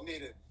New York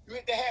native.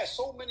 They had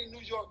so many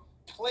New York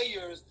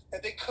players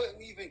that they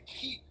couldn't even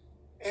keep.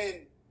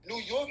 And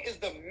New York is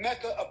the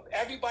mecca of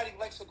everybody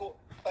likes to go,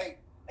 like,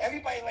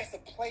 everybody likes to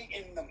play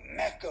in the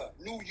mecca,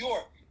 New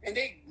York. And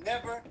they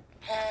never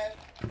had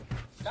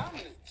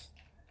dominance.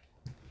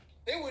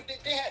 They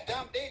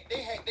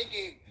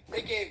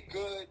gave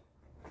good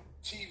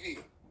TV.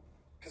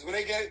 Because when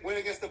they went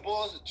against the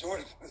Bulls,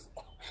 Jordan was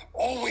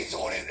always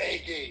on his A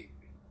game.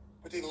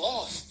 But they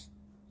lost.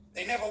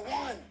 They never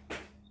won.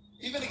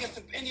 Even against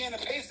the Indiana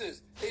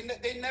Pacers, they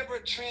never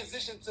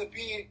transitioned to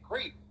being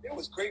great. There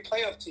was great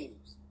playoff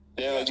teams.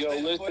 Yeah, yo,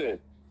 listen.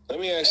 Let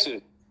me ask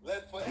you.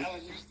 Led for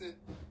Allen Houston.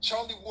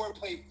 Charlie Ward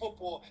played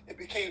football and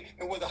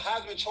was a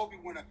Heisman Trophy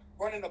winner,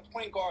 running a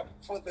point guard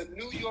for the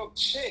New York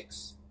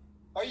Chicks.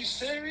 Are you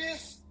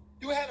serious?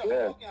 You had a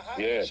fucking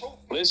Heisman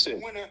Trophy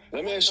winner.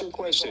 Let me ask you a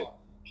question.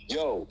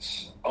 Yo,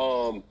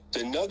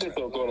 the Nuggets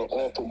are going to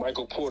offer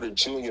Michael Porter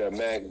Jr. a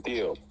mag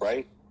deal,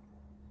 right?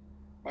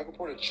 Michael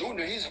Porter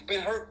Jr. He's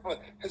been hurt for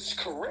his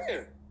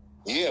career.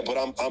 Yeah, but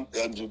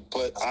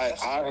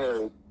I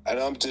heard, and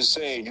I'm just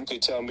saying, you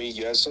could tell me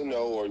yes or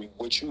no, or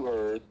what you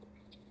heard.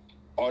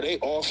 Are they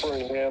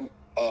offering him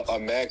a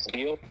max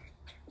deal?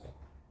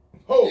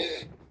 Who?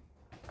 Yeah.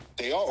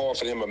 They are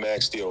offering him a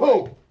max deal,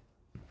 Who? right?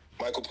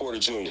 Michael Porter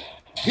Jr.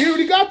 He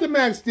already got the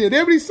max deal. They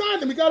already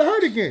signed him. He got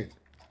hurt again.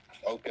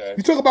 Okay.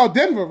 You talk about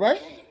Denver,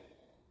 right?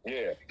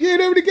 Yeah. Yeah,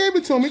 they already gave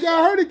it to him. He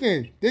got hurt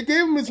again. They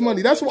gave him his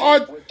money. That's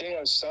what What they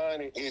are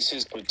signing is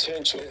his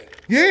potential.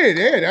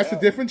 Yeah, that's a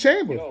different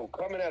chamber. Yo,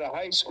 coming out of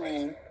high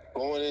school,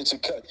 going into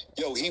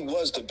he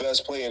was the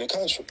best player in the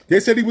country. They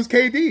said he was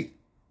KD.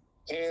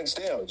 Hands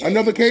down. Another he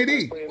was the KD.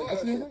 best player in the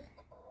country.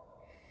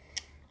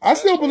 I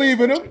still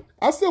believe in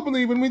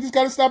him. We just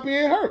got to stop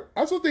being hurt.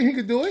 I still think he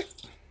could do it.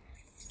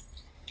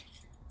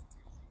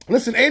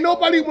 Listen, ain't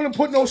nobody want to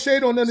put no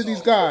shade on none of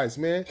these guys,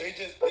 man. They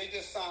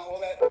just signed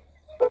all that.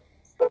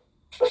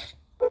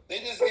 They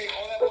just gave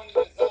all that money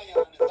to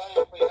Zion. And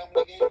Zion played how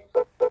many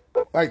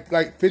games?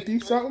 Like 50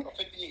 something?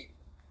 58.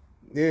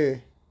 Yeah.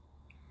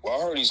 Well,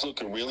 I heard he's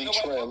looking really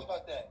Nobody trim. talks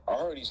about that. I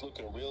heard he's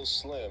looking real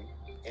slim,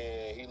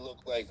 and he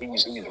looked like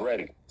he's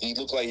ready. He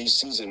looked like he's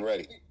season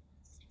ready.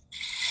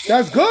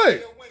 That's good.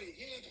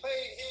 He ain't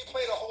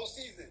played the whole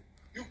season.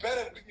 You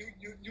better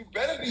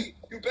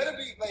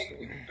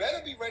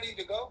be ready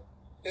to go.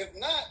 If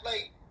not,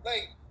 like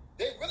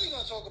they're really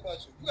gonna talk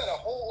about you. You got a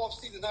whole off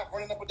season not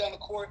running up and down the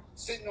court,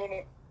 sitting on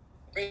the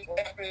bench,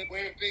 laughing,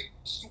 wearing big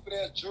stupid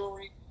ass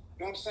jewelry.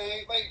 You know what I'm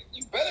saying? Like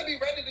you better be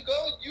ready to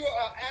go. You're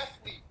an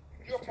athlete.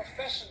 You're a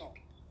professional.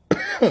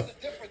 That's the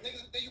difference,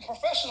 niggas. You're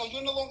professional.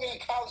 You're no longer in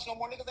college no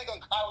more. Niggas ain't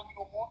gonna college you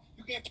no more.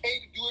 You get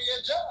paid to do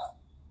your job.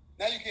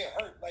 Now you get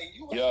hurt. Like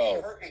you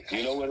get hurt in college.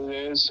 You know what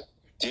it is?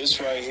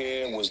 This right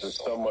here was the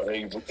summer of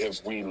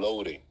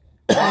reloading.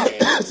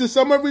 It's the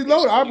summer of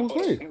reloading. I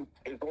agree.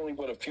 It's only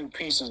but a few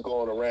pieces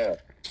going around.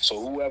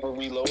 So whoever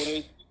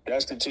reloaded,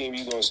 that's the team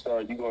you're gonna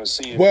start. You're gonna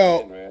see it.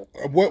 Well, man.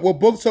 what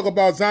Book talk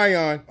about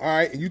Zion, all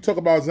right, and you talk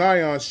about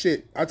Zion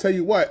shit. I tell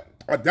you what,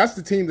 that's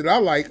the team that I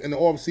like in the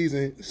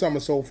offseason summer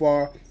so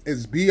far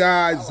is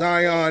B.I.,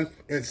 Zion,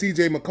 and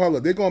C.J.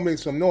 McCullough. They're gonna make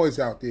some noise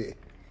out there.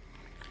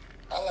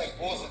 I like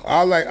Boston.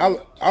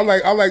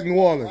 I like New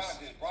Orleans.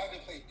 Brogdon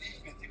played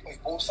defense. He played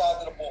both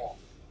sides of the ball.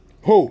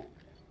 Who?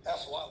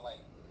 That's what I like.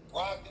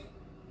 Brogdon.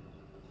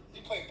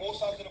 He played both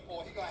sides of the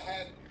ball. He's gonna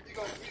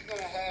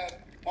have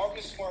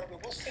Marcus Smart.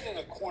 We'll sit in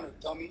a corner,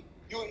 dummy.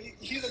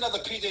 He's another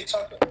PJ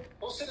Tucker.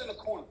 We'll sit in the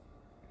corner.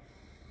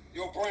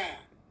 Yo, Brown.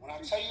 When I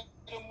tell you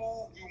to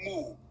move, you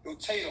move. Yo,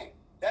 Tatum.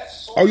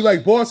 That's so. Oh, you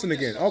like Boston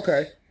again?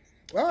 Okay.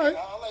 All right.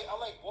 I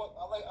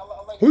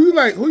like. Who you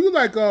like?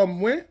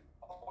 Win?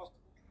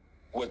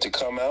 What, to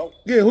come out?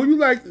 Yeah. Who you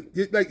like?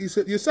 Like you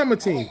said, your summer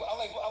team. I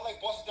like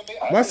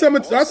Boston.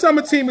 My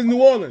summer team is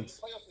New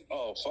Orleans.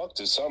 Oh, fuck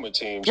the summer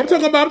team. I'm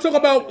talking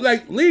about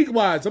like league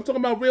wise. I'm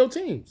talking about real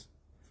teams.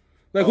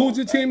 Like who's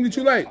your team that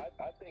you like?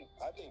 I think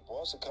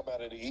Boston come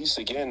out of the East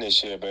again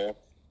this year, man.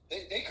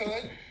 They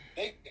could.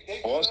 They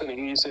Boston and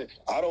East.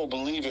 I don't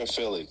believe in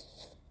Philly.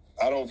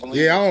 I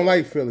don't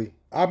like Philly.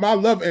 I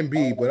love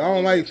Embiid, but I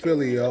don't like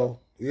Philly, yo.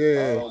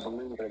 Yeah. I don't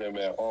believe in him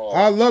at all.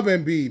 I love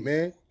Embiid,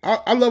 man.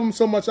 I love him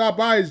so much. I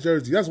buy his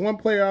jersey. That's one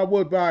player I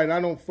would buy, and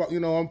I don't.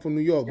 I'm from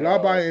New York, but I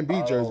buy an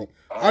Embiid jersey.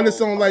 I just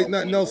don't like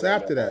nothing else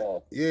after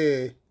that.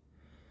 Yeah.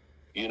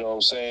 You know what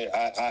I'm saying?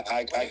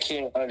 I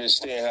can't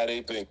understand how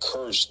they've been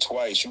cursed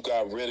twice. You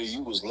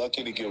was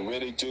lucky to get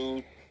rid of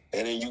dude,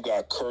 and then you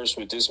got cursed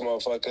with this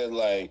motherfucker.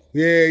 Like,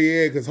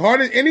 yeah, because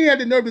Harden, and he had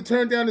the nerve to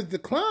turn down his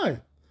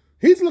decline.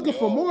 He's looking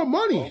for more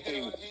money.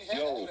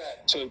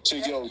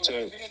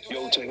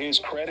 To his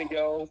credit,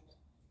 yo,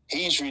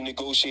 he's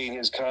renegotiating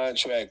his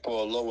contract for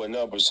a lower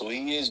number, so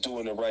he is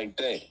doing the right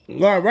thing.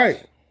 All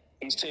right.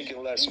 He's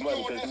taking less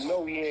money because he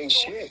know he ain't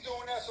shit.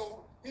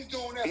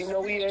 He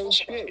know he ain't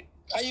shit.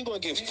 How you gonna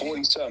get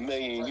 40-something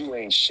million and you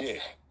ain't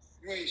shit?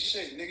 You ain't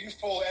shit, nigga. You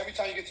fall every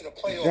time you get to the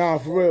playoffs. Nah,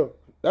 for real.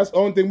 That's the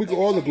only thing we can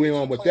all agree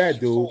on with that,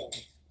 dude.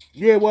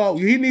 Yeah, well,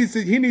 he needs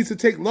to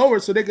take lower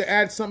so they can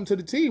add something to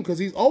the team because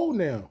he's old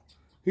now.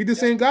 He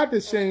just ain't got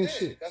the same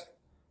shit.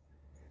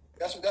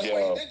 That's why he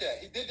did that.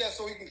 He did that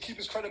so he can keep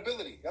his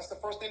credibility. That's the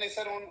first thing they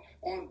said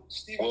on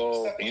Steven.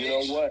 Well, you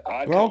know what?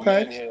 I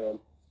commend him.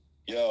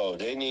 Yo,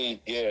 they need,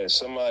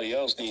 somebody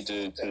else need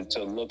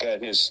to look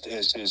at his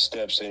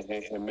steps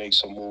and make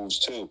some moves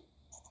too.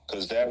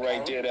 Because that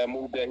right there, that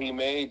move that he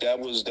made, that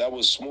was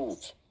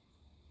smooth.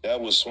 That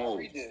was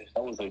smooth.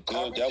 That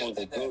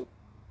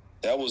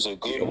was a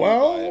good.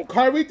 Well,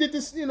 Kyrie did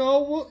this, he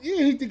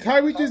did.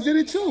 Kyrie just did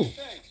it too.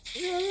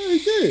 Yeah, he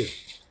did.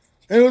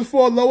 And it was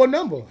for a lower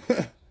number.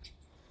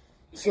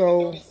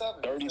 So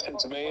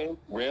 36 million?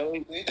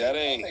 Really? That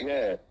ain't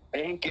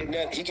And he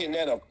getting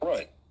that up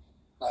front.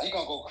 Nah, he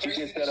gonna go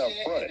crazy. He gets that up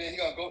front. And then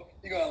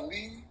he gonna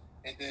leave,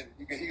 and then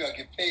he gonna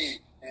get paid.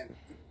 And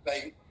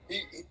like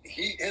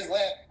his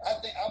last.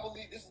 I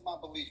believe this is my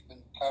belief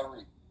in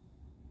Kyrie.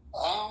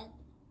 I'm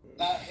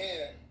not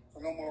here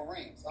for no more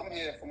rings. I'm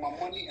here for my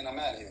money, and I'm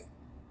out of here.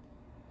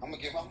 I'm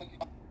gonna give.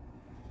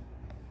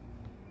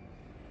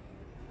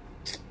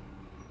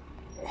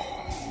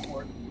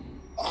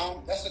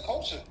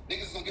 culture.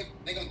 Niggas gonna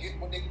get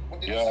what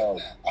they Yo,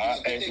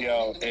 deserve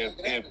now.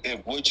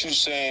 if what you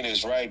saying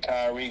is right,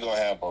 Kyrie gonna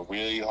have a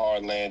really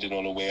hard landing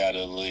on the way out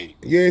of the league.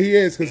 Yeah, he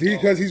is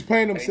because he's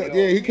playing himself.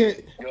 Yo, He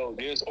can't. Yo,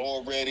 there's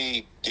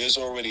already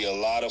a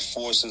lot of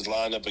forces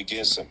lined up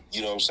against him.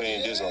 You know what I'm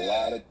saying? There's a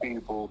lot of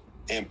people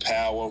in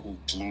power who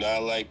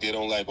they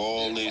don't like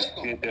all this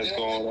shit that's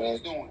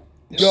going on.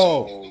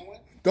 Yo,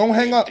 don't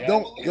hang up.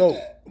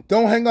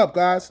 Don't hang up,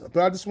 guys.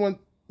 But I just want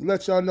to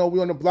let y'all know we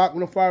on the Block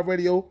 105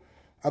 Radio.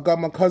 I got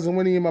my cousin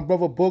Winnie and my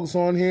brother Boogs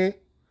on here.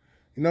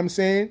 You know what I'm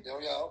saying?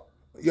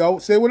 Yo,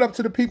 say what up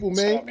to the people,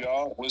 man. What's up,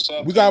 y'all? What's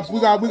up?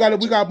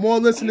 We got more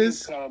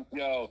listeners.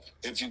 Yo,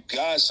 if you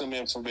got some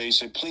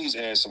information, please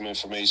add some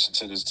information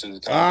to the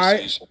conversation. All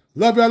right.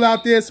 Love y'all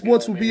out there.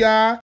 Sports with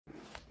BI.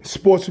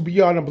 Sports with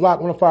BI on the Block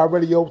 105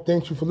 Radio.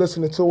 Thank you for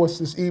listening to us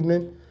this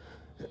evening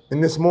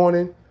and this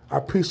morning. I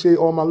appreciate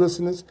all my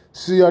listeners.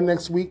 See y'all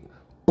next week.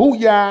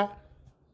 Booyah.